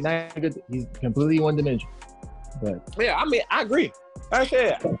not good. He's completely one dimensional. But yeah, I mean, I agree. Like I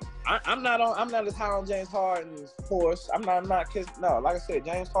said, I'm not as high on James Harden's force. I'm not no. Like I said,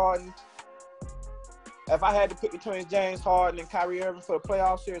 James Harden. If I had to pick between James Harden and Kyrie Irving for the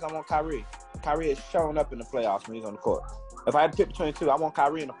playoff series, I want Kyrie. Kyrie has shown up in the playoffs when he's on the court. If I had to pick between two, I want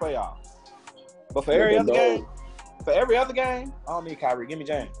Kyrie in the playoffs. But for every other game, I don't need Kyrie. Give me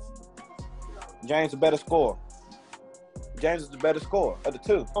James. James is a better scorer. James is the better scorer of the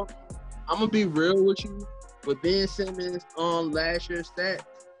two. I'm gonna be real with you. With Ben Simmons on last year's stats,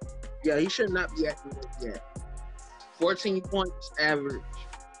 yeah, he should not be acting like that. 14 points average,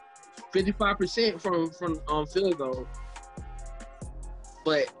 55% from field goal,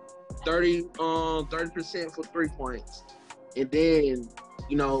 but 30% for 3 points, and then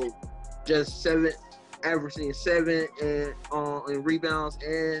just averaging 7 and rebounds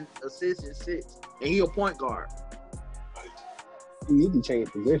and assists and 6, and he a point guard. You can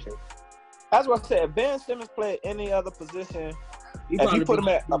change position. That's what I said. If Ben Simmons played any other position, if you put him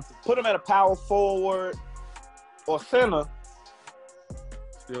at a power forward or center,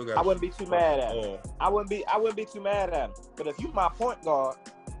 I wouldn't be too mad at him. I wouldn't be too mad at him. But if you my point guard,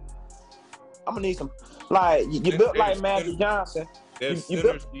 I'm gonna need some. Like you built like Magic Johnson. There's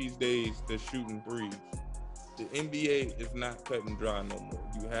centers these days that's shooting threes. The NBA is not cut and dry no more.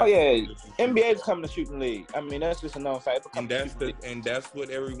 NBA is coming to shooting league. I mean, that's just a known fact. And that's what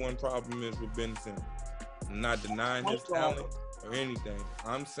everyone's problem is with Ben Simmons. I'm not denying his talent or anything.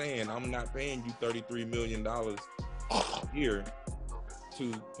 I'm saying I'm not paying you $33 million a year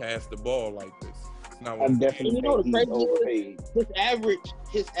to pass the ball like this. It's not what I'm definitely. The crazy is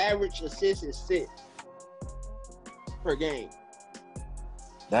his average assist is 6 per game.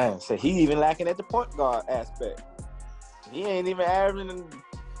 Damn, so he even lacking at the point guard aspect. He ain't even averaging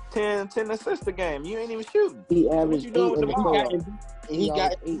 10 assists a game. You ain't even shooting. He averaged 8 in the playoffs. He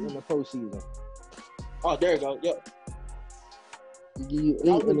got 8 in the postseason. Oh, there you go. Yep. He give you 8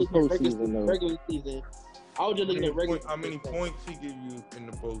 in the postseason. Regular season. I was just looking at regular. How many points he give you in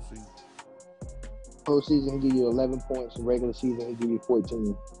the postseason? Postseason, he give you 11 points. Regular season, he give you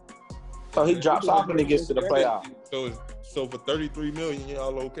 14. So he drops off when he gets to the playoffs. So for $33 million,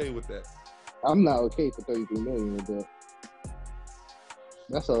 y'all okay with that? I'm not okay for $33 million with that.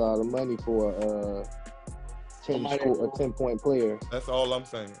 That's a lot of money for a 10-point player. That's all I'm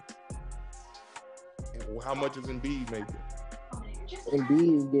saying. How much is Embiid making?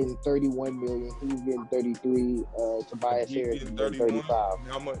 Embiid is getting $31 million. He's getting 33. Tobias Harris is getting 35.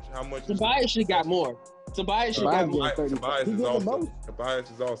 How much? Tobias should got more. Tobias is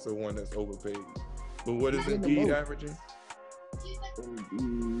also one that's overpaid. But what is Embiid averaging?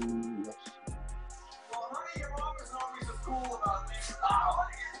 Embiid. Let's see. Well, honey, your mom is always a fool about this. Oh,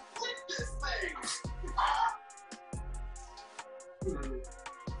 flip this thing.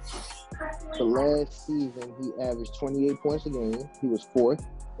 So last season, he averaged 28 points a game. He was fourth.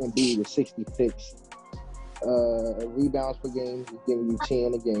 Embiid was 66th. Rebounds per game, he's giving you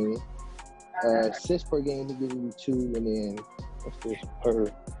 10 a game. Assists per game, he's giving you 2. And then, what's this per?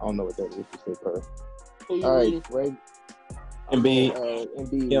 I don't know what that is. Just say per. All right, Embiid.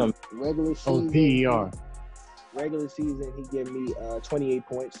 Embiid. Yeah. Regular season. PER. Regular season, he gave me 28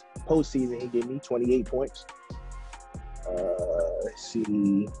 points. Postseason, he gave me 28 points. Let's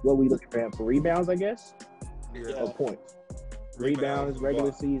see. What we looking for him for rebounds, I guess? Yeah. Or points. Rebounds,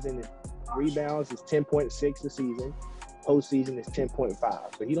 regular season. Rebounds is 10.6 a season. Postseason is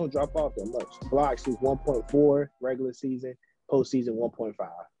 10.5. So he don't drop off that much. Blocks is 1.4 regular season. Postseason 1.5.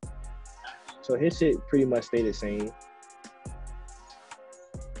 So his shit pretty much stay the same.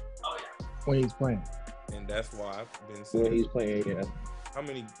 When he's playing. And that's why I've been When saying. he's playing, yeah. How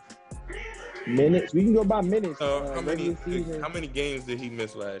many? Minutes. We can go by minutes. How many? Regular season, How many games did he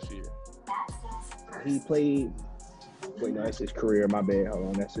miss last year? he played. Wait, no, that's his career. My bad. Hold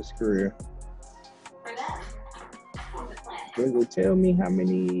on, that's his career. They will tell me how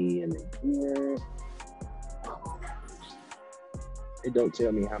many in the year. It don't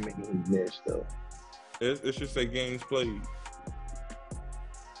tell me how many he missed though. It should say games played.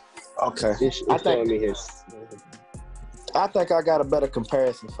 Okay. It's I telling think me his. I think I got a better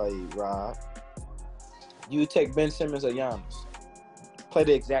comparison for you, Rob. You take Ben Simmons or Giannis. Play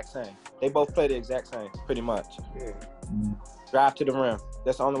the exact same. They both play the exact same, pretty much. Yeah. Drive to the rim.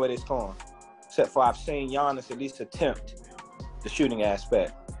 That's the only way they're scoring. Except for I've seen Giannis at least attempt the shooting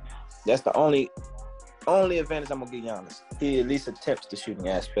aspect. That's the only advantage I'm gonna give Giannis. He at least attempts the shooting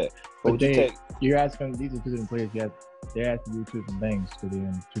aspect. But you're asking these are two different players. They're asking you two different things because they're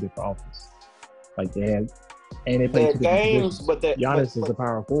in two different offenses. Like they have, and they play two different games, positions. but Giannis is a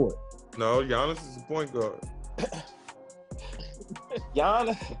power forward. No, Giannis is a point guard.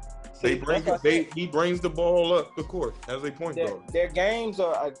 Giannis. He brings the ball up the court as a point guard. Their games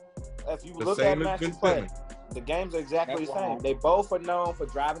are, if you look at matches play, the games are exactly the same. They both are known for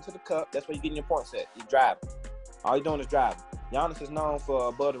driving to the cup. That's where you're getting your points at. You drive. All you're doing is driving. Giannis is known for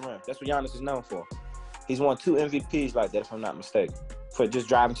above the rim. That's what Giannis is known for. He's won 2 MVPs like that, if I'm not mistaken, for just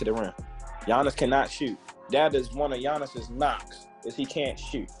driving to the rim. Giannis cannot shoot. That is one of Giannis's knocks, is he can't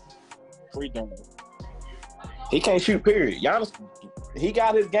shoot. Free throw. He can't shoot, period. Giannis, he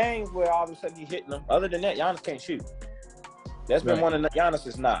got his games where all of a sudden he's hitting them. Other than that, Giannis can't shoot. That's been one of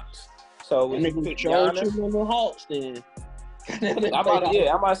Giannis's knocks. So when you pick Giannis, on the Hawks, then. I'm about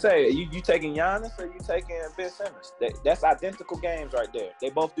to say, you taking Giannis or you taking Ben Simmons? That's identical games right there. They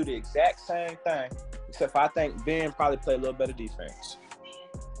both do the exact same thing, except for I think Ben probably played a little better defense.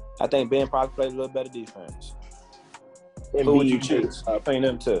 Who would you choose between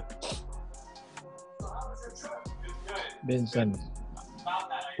them two? Ben Simmons.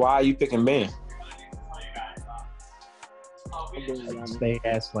 Why are you picking Ben? They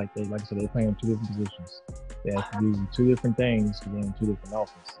ask like I said, they play in two different positions. They have to do two different things to get in two different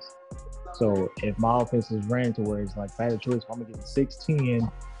offenses. So if my offense is ran to where it's like better choice, I'm gonna get a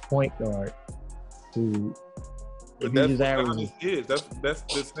 6'10" point guard who. But that's what Giannis is. That's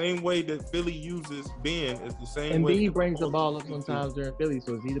the same way that Philly uses Ben. Is the same and way. And B brings the ball up sometimes during Philly.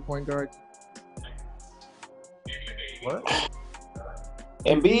 So is he the point guard? What?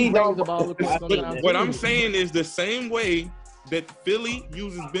 And B brings the ball up sometimes. What I'm saying is the same way that Philly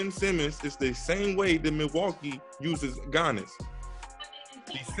uses Ben Simmons is the same way that Milwaukee uses Giannis.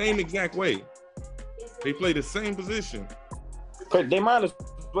 The same exact way. They play the same position. They might as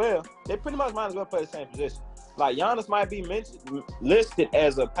well. They pretty much might as well play the same position. Like Giannis might be listed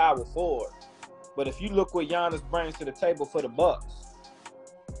as a power forward, but if you look what Giannis brings to the table for the Bucks,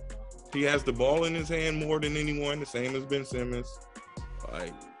 he has the ball in his hand more than anyone, the same as Ben Simmons.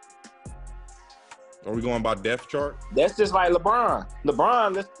 Like, are we going by depth chart? That's just like LeBron.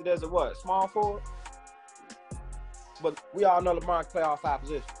 LeBron listed as a what? Small forward. But we all know LeBron can play all 5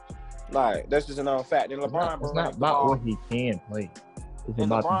 positions. Like, that's just a known fact. And LeBron it's not about what he can play. It's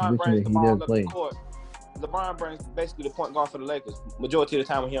about LeBron the position that he does play. LeBron brings basically the point guard for the Lakers. Majority of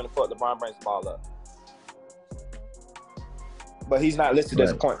the time when he's on the court, LeBron brings the ball up. But he's not listed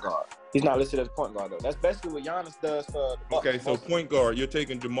as a point guard. He's not listed as a point guard, though. That's basically what Giannis does for the Bucks. Okay, so point guard, you're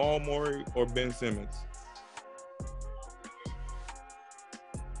taking Jamal Murray or Ben Simmons?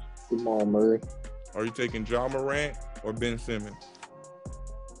 Jamal Murray. Are you taking Ja Morant or Ben Simmons?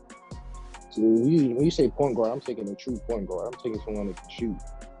 So when you say point guard, I'm taking a true point guard. I'm taking someone that can shoot.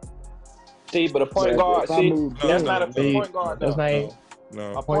 See, but a point guard, If I see, move that's Ben, not a point guard. That's No. not.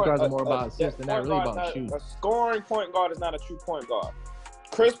 No. A Point guards are more a- about assists and not point really guard about not shooting. a scoring point guard is not a true point guard.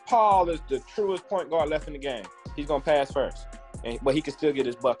 Chris Paul is the truest point guard left in the game. He's gonna pass first, but he can still get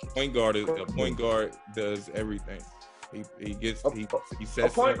his bucket. A point guard does everything. He sets A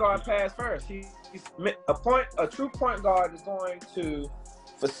point up. guard pass first. A true point guard is going to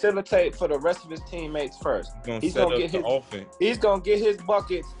facilitate for the rest of his teammates first. He's gonna get his offense. He's gonna get his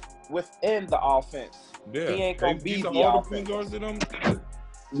buckets within the offense. Yeah, He ain't gonna be the all offense. the point guards that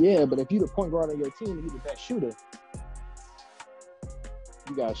yeah, but if you the point guard on your team and you the best shooter,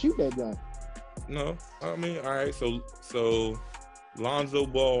 you gotta shoot that gun. No, I mean, all right. So Lonzo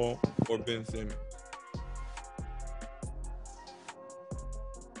Ball or Ben Simmons.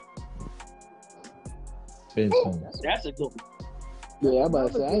 Ben Simmons. That's a good one. Yeah, I'm about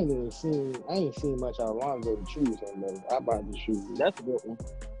to say I ain't seen much out of Lonzo to choose him, but I about to shoot. That's a good one.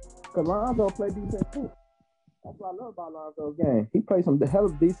 Cause Lonzo play defense too. That's what I love about Lonzo's game. He plays some hell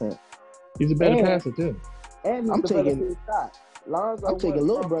of defense. He's a better passer too. And I'm taking Lonzo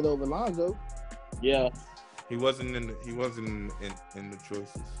little brother over Lonzo. Yeah. He wasn't in the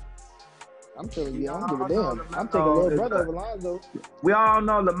choices. I'm telling you, I don't give a No, damn. I'm taking little brother over Lonzo. We all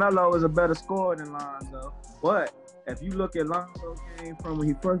know LaMelo is a better scorer than Lonzo, but if you look at Lonzo's game from when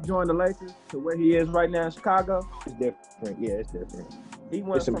he first joined the Lakers to where he is right now in Chicago, It's different. Yeah, it's different. he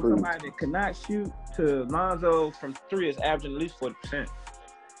went It's from improved. somebody that could not shoot to Lonzo from three is averaging at least 40%,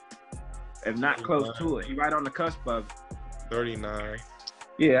 if not close to it. He right on the cusp of it. 39.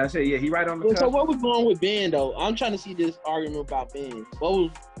 Yeah, I said he right on the cusp. So what we going with Ben though? I'm trying to see this argument about Ben.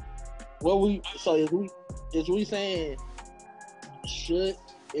 Is we saying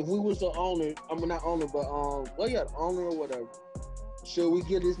if we was the owner, not owner, but the owner or whatever, should we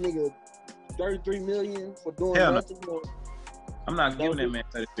give this nigga $33 million for doing nothing? I'm not giving that man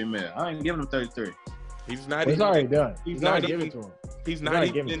 33 million. I ain't giving him 33. He's not. It's even, already done. He's already not given even. to him. He's not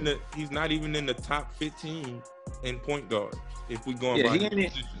even in the. He's not even in the top 15 in point guards. If we going by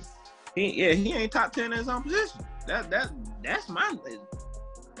positions. He ain't top 10 in his own position. That's my.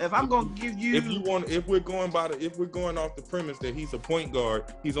 If I'm gonna give you, if we're going off the premise that he's a point guard,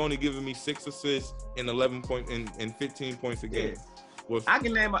 he's only giving me 6 assists and 11 points and 15 points a game. I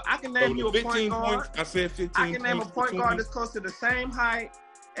can name you a point guard. I said 15. I can name a point guard that's close to the same height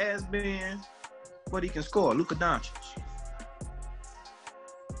as Ben, but he can score. Luka Doncic.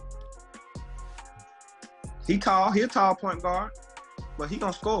 He a tall point guard, but he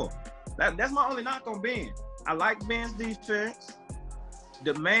gonna score. That's my only knock on Ben. I like Ben's defense.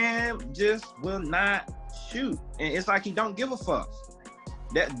 The man just will not shoot, and it's like he don't give a fuck.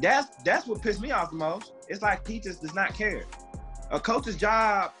 That's what pissed me off the most. It's like he just does not care. A coach's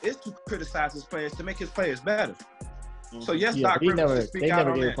job is to criticize his players to make his players better. So yes, Doc Rivers should speak out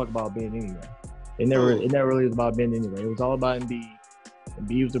on that. They never gave a fuck about Ben anyway. It never really was about Ben anyway. It was all about Embiid.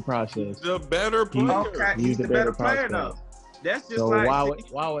 Embiid was the process. The better player. Okay, he's the better player though. That's just why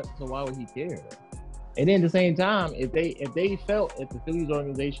would he care? And then at the same time, if the Phillies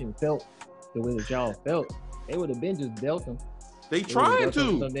organization felt the way that y'all felt, they would have been just dealt them. They tried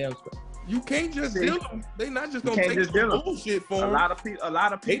to. You can't just deal them. They not just gonna take some bullshit for them. A lot of people.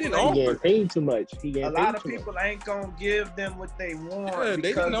 They didn't offer. Paid too much. A lot of people ain't gonna give them what they want. Yeah,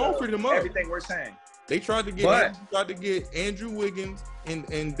 they didn't offer them up. Everything we're saying. They tried to get Andrew Wiggins and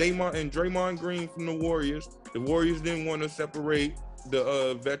Draymond Green from the Warriors. The Warriors didn't want to separate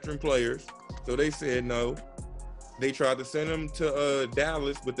the veteran players, so they said no. They tried to send them to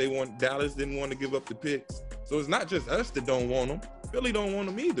Dallas, but Dallas didn't want to give up the picks. So it's not just us that don't want them. Philly don't want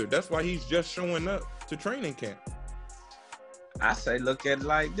him either. That's why he's just showing up to training camp. I say look at it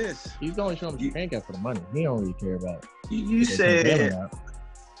like this. He's only showing up to training camp for the money. He don't really care about it. You said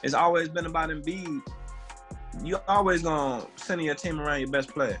it's always been about Embiid. You're always gonna center your team around your best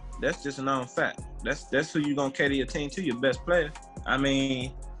player. That's just a known fact. That's who you're gonna cater your team to, your best player. I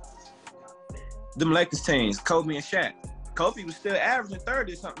mean, them Lakers teams, Kobe and Shaq. Kobe was still averaging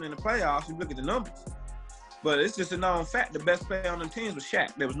 30 something in the playoffs. You look at the numbers. But it's just a known fact the best player on them teams was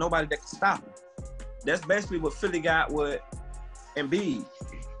Shaq. There was nobody that could stop him. That's basically what Philly got with Embiid.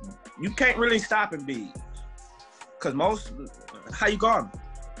 You can't really stop Embiid. Because how you guard him?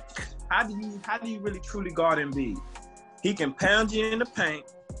 How do you really truly guard Embiid? He can pound you in the paint,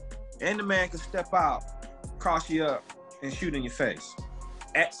 and the man can step out, cross you up, and shoot in your face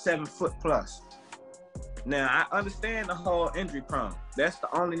at 7 foot plus. Now, I understand the whole injury prone. That's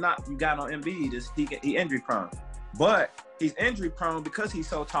the only knock you got on Embiid is he injury prone. But he's injury prone because he's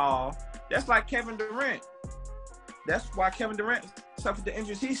so tall. That's like Kevin Durant. That's why Kevin Durant suffered the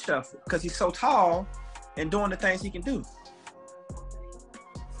injuries he suffered, because he's so tall and doing the things he can do.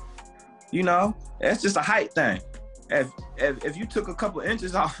 You know, that's just a height thing. If you took a couple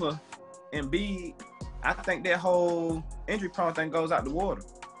inches off of Embiid, I think that whole injury prone thing goes out the water.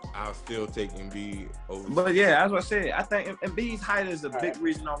 I'll still take Embiid over. But yeah, as I said, I think Embiid's height is a big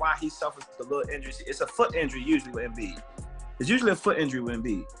reason on why he suffers the little injuries. It's a foot injury usually with Embiid. It's usually a foot injury with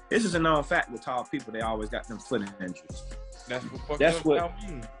Embiid. This is a known fact with tall people. They always got them foot injuries. That's what.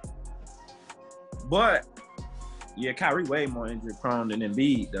 But yeah, Kyrie way more injury prone than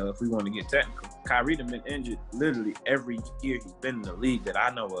Embiid though. If we want to get technical, Kyrie done been injured literally every year he's been in the league that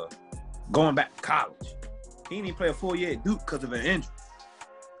I know of. Going back to college, he didn't even play a full year at Duke because of an injury.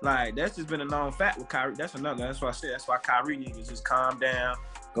 Like, that's just been a known fact with Kyrie. That's why I said, that's why Kyrie needs to just calm down,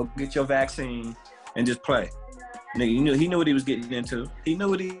 go get your vaccine, and just play. Nigga, he knew what he was getting into. He knew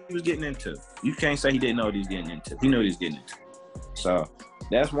what he was getting into. You can't say he didn't know what he was getting into. He knew what he was getting into. So,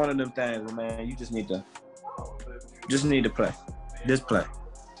 that's one of them things, man. You just need to play. Just play.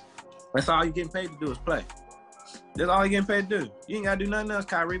 That's all you're getting paid to do is play. That's all you're getting paid to do. You ain't got to do nothing else,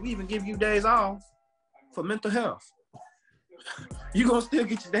 Kyrie. We even give you days off for mental health. You gonna still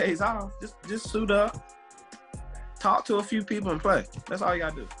get your days off. Just suit up, talk to a few people, and play. That's all you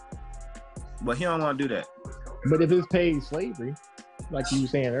gotta do. But he don't want to do that. But if it's paid slavery, like you were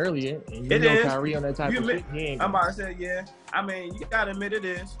saying earlier, and you know Kyrie on that type of shit, he ain't. I'm about to say, yeah. I mean, you gotta admit it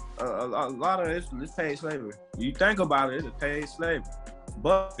is. A lot of this is paid slavery. You think about it, it's paid slavery.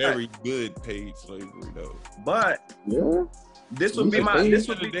 But very good paid slavery though. But yeah. This would be At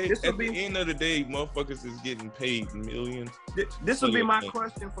the end of the day, motherfuckers is getting paid millions. This would be my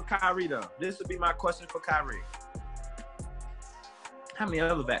question for Kyrie, though. This would be my question for Kyrie. How many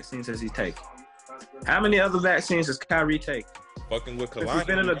other vaccines has he taken? How many other vaccines has Kyrie taken? Fucking with Kalani. Since he's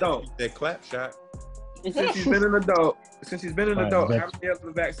been an adult. That clap shot. Since he's been an adult, how many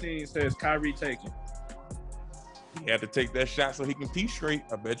other vaccines has Kyrie taken? He had to take that shot so he can pee straight.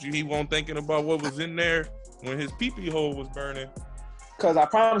 I bet you he won't thinking about what was in there when his pee-pee hole was burning. Because I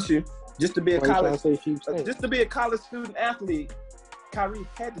promise you, just to be a college student athlete, Kyrie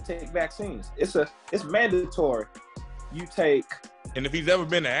had to take vaccines. It's mandatory. You take. And if he's ever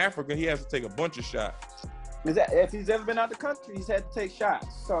been to Africa, he has to take a bunch of shots. If he's ever been out the country, he's had to take shots.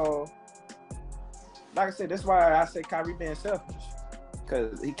 So, like I said, that's why I say Kyrie being selfish.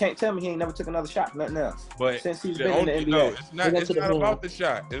 Because he can't tell me he ain't never took another shot, nothing else. But since he's been in the NBA. No, it's not about the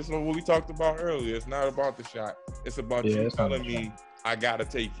shot. It's what we talked about earlier. It's not about the shot. It's about you telling me I gotta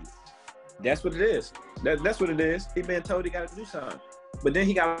take you. That's what it is. That's what it is. He been told he gotta do something. But then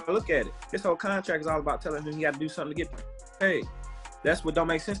he gotta look at it. His whole contract is all about telling him he gotta do something to get paid. That's what don't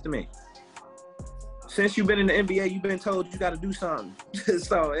make sense to me. Since you've been in the NBA, you've been told you gotta do something.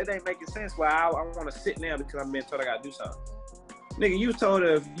 So it ain't making sense why I want to sit now because I'm being told I gotta do something. Nigga, you was told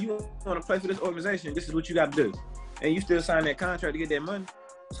if you want to play for this organization, this is what you got to do. And you still sign that contract to get that money.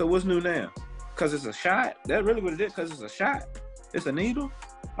 So what's new now? Because it's a shot? That's really what it is, because it's a shot. It's a needle.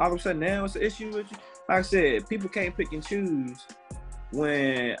 All of a sudden now it's an issue with you. Like I said, people can't pick and choose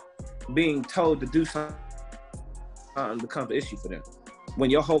when being told to do something becomes an issue for them. When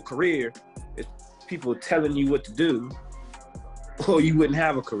your whole career is people telling you what to do, or you wouldn't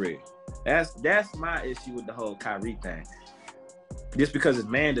have a career. That's my issue with the whole Kyrie thing. Just because it's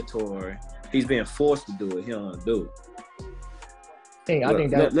mandatory, he's being forced to do it. He don't want to do it. Hey, I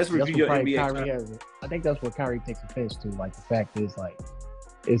think let's review your NBA. I think that's what Kyrie takes offense to. Like the fact is, like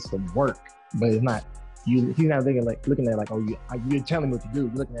it's the work, but it's not. He's not looking at like, oh, you're telling me what to do.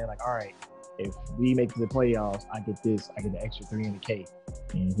 You're looking at like, all right, if we make the playoffs, I get this. I get the extra $300K,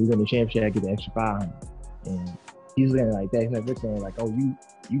 and if we win the championship, I get the extra $500. And he's looking at it like that. He's not looking at it like, oh,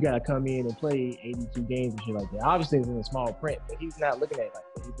 you gotta come in and play 82 games and shit like that. Obviously, it's in a small print, but he's not looking at it like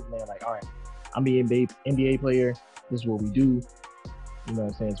that. He's looking at it like, all right, I'm an NBA player. This is what we do. You know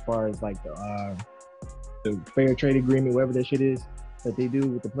what I'm saying? As far as like the fair trade agreement, whatever that shit is that they do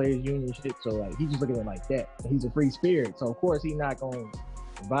with the players union shit. So like, he's just looking at it like that. And he's a free spirit, so of course he's not gonna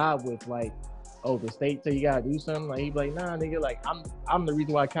vibe with like, oh, the state say you gotta do something. Like he's like, nah, nigga, like I'm the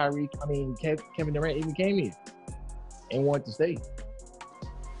reason why Kevin Durant even came here and wanted to stay.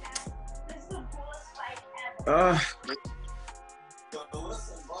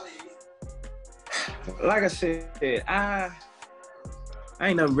 Like I said, I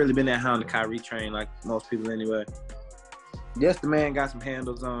ain't never really been that high on the Kyrie train like most people anyway. Yes, the man got some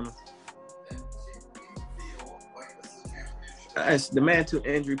handles on him. The man too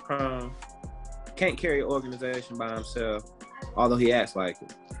injury prone. Can't carry an organization by himself, although he acts like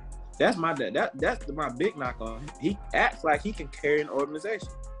it. That's my big knock on him. He acts like he can carry an organization.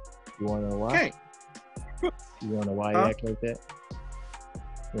 You wanna know why? Can't. You wanna know why he acts like that?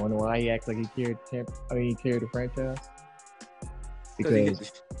 You wanna know why he acts like he carried the franchise? Because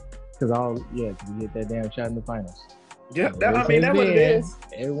Cause we hit that damn shot in the finals. Yeah, And that's what it is.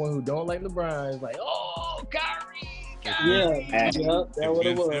 Everyone who don't like LeBron is like, oh, Kyrie. That's what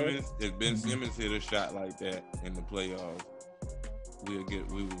it was. If Ben Simmons hit a shot like that in the playoffs, we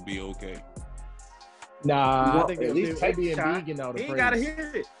would be okay. Nah, I think at least take the shot. getting all the He ain't praise. gotta hit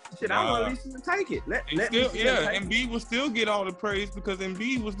it. Shit, I want at least to take it. Embiid will still get all the praise because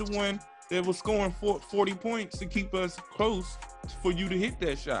Embiid was the one that was scoring 40 points to keep us close for you to hit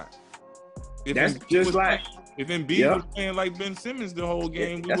that shot. If Embiid was playing like Ben Simmons the whole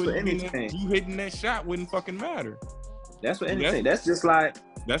game, you hitting that shot wouldn't fucking matter. That's what anything. That's just like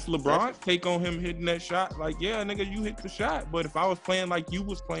that's LeBron's take on him hitting that shot. Like, yeah, nigga, you hit the shot. But if I was playing like you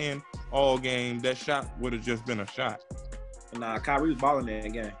was playing all game, that shot would have just been a shot. Nah, Kyrie was balling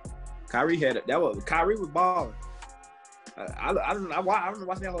that game. Kyrie was balling. I don't know why. I don't know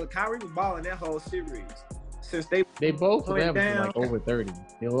why that whole Kyrie was balling that whole series. Since they both averaged like over 30.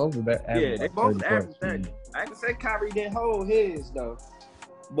 They were over that. Yeah, they both averaged 30. I can say Kyrie didn't hold his though,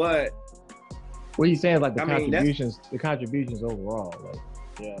 but what you saying is like the contributions overall, like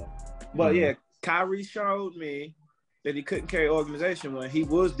yeah. Kyrie showed me that he couldn't carry organization when he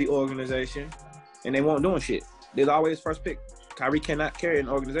was the organization, and they weren't doing shit. There's always first pick. Kyrie cannot carry an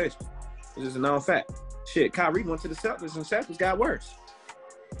organization. This is a known fact. Shit, Kyrie went to the Celtics and Celtics got worse.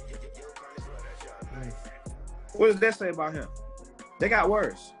 What does that say about him? They got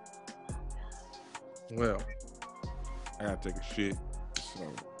worse. Well, I gotta take a shit.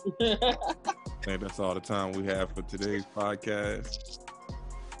 So I think that's all the time we have for today's podcast.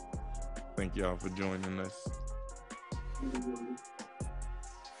 Thank y'all for joining us.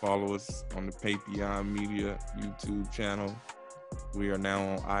 Follow us on the Papillon Media YouTube channel. We are now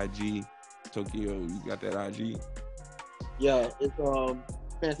on IG. Tokiyo, you got that IG? Yeah, it's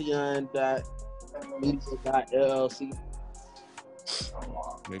pantheon.media.llc.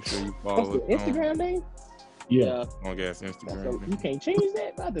 Make sure you follow us. Instagram name? Yeah. On gas Instagram. So you can't change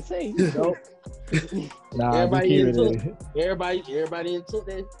that. About to say, nope. Nah, everybody into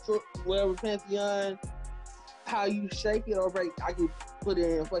that whatever Pantheon, how you shake it over. I can put it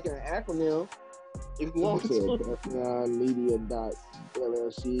in fucking acronym if you want to. Pantheon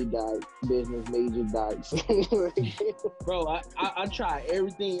media.llc.businessmajor. Bro, I tried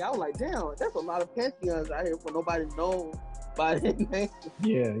everything. I was like, damn, that's a lot of Pantheons out here for nobody known by their name.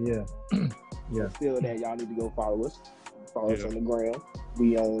 Yeah. Still that y'all need to go follow us. Follow us on the gram.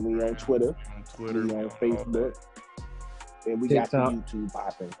 We on Twitter. We on Facebook. And we got the YouTube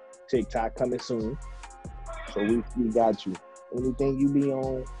popping. TikTok coming soon. So we got you. Anything you be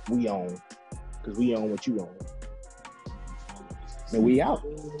on, we on. Cause we on what you on. And we out.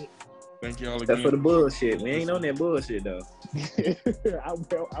 Thank y'all again. That's for the bullshit. We ain't on that bullshit though. I'm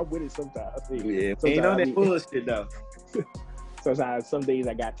with it sometimes. Yeah, we ain't on that bullshit though. Sometimes, some days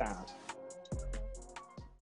I got time.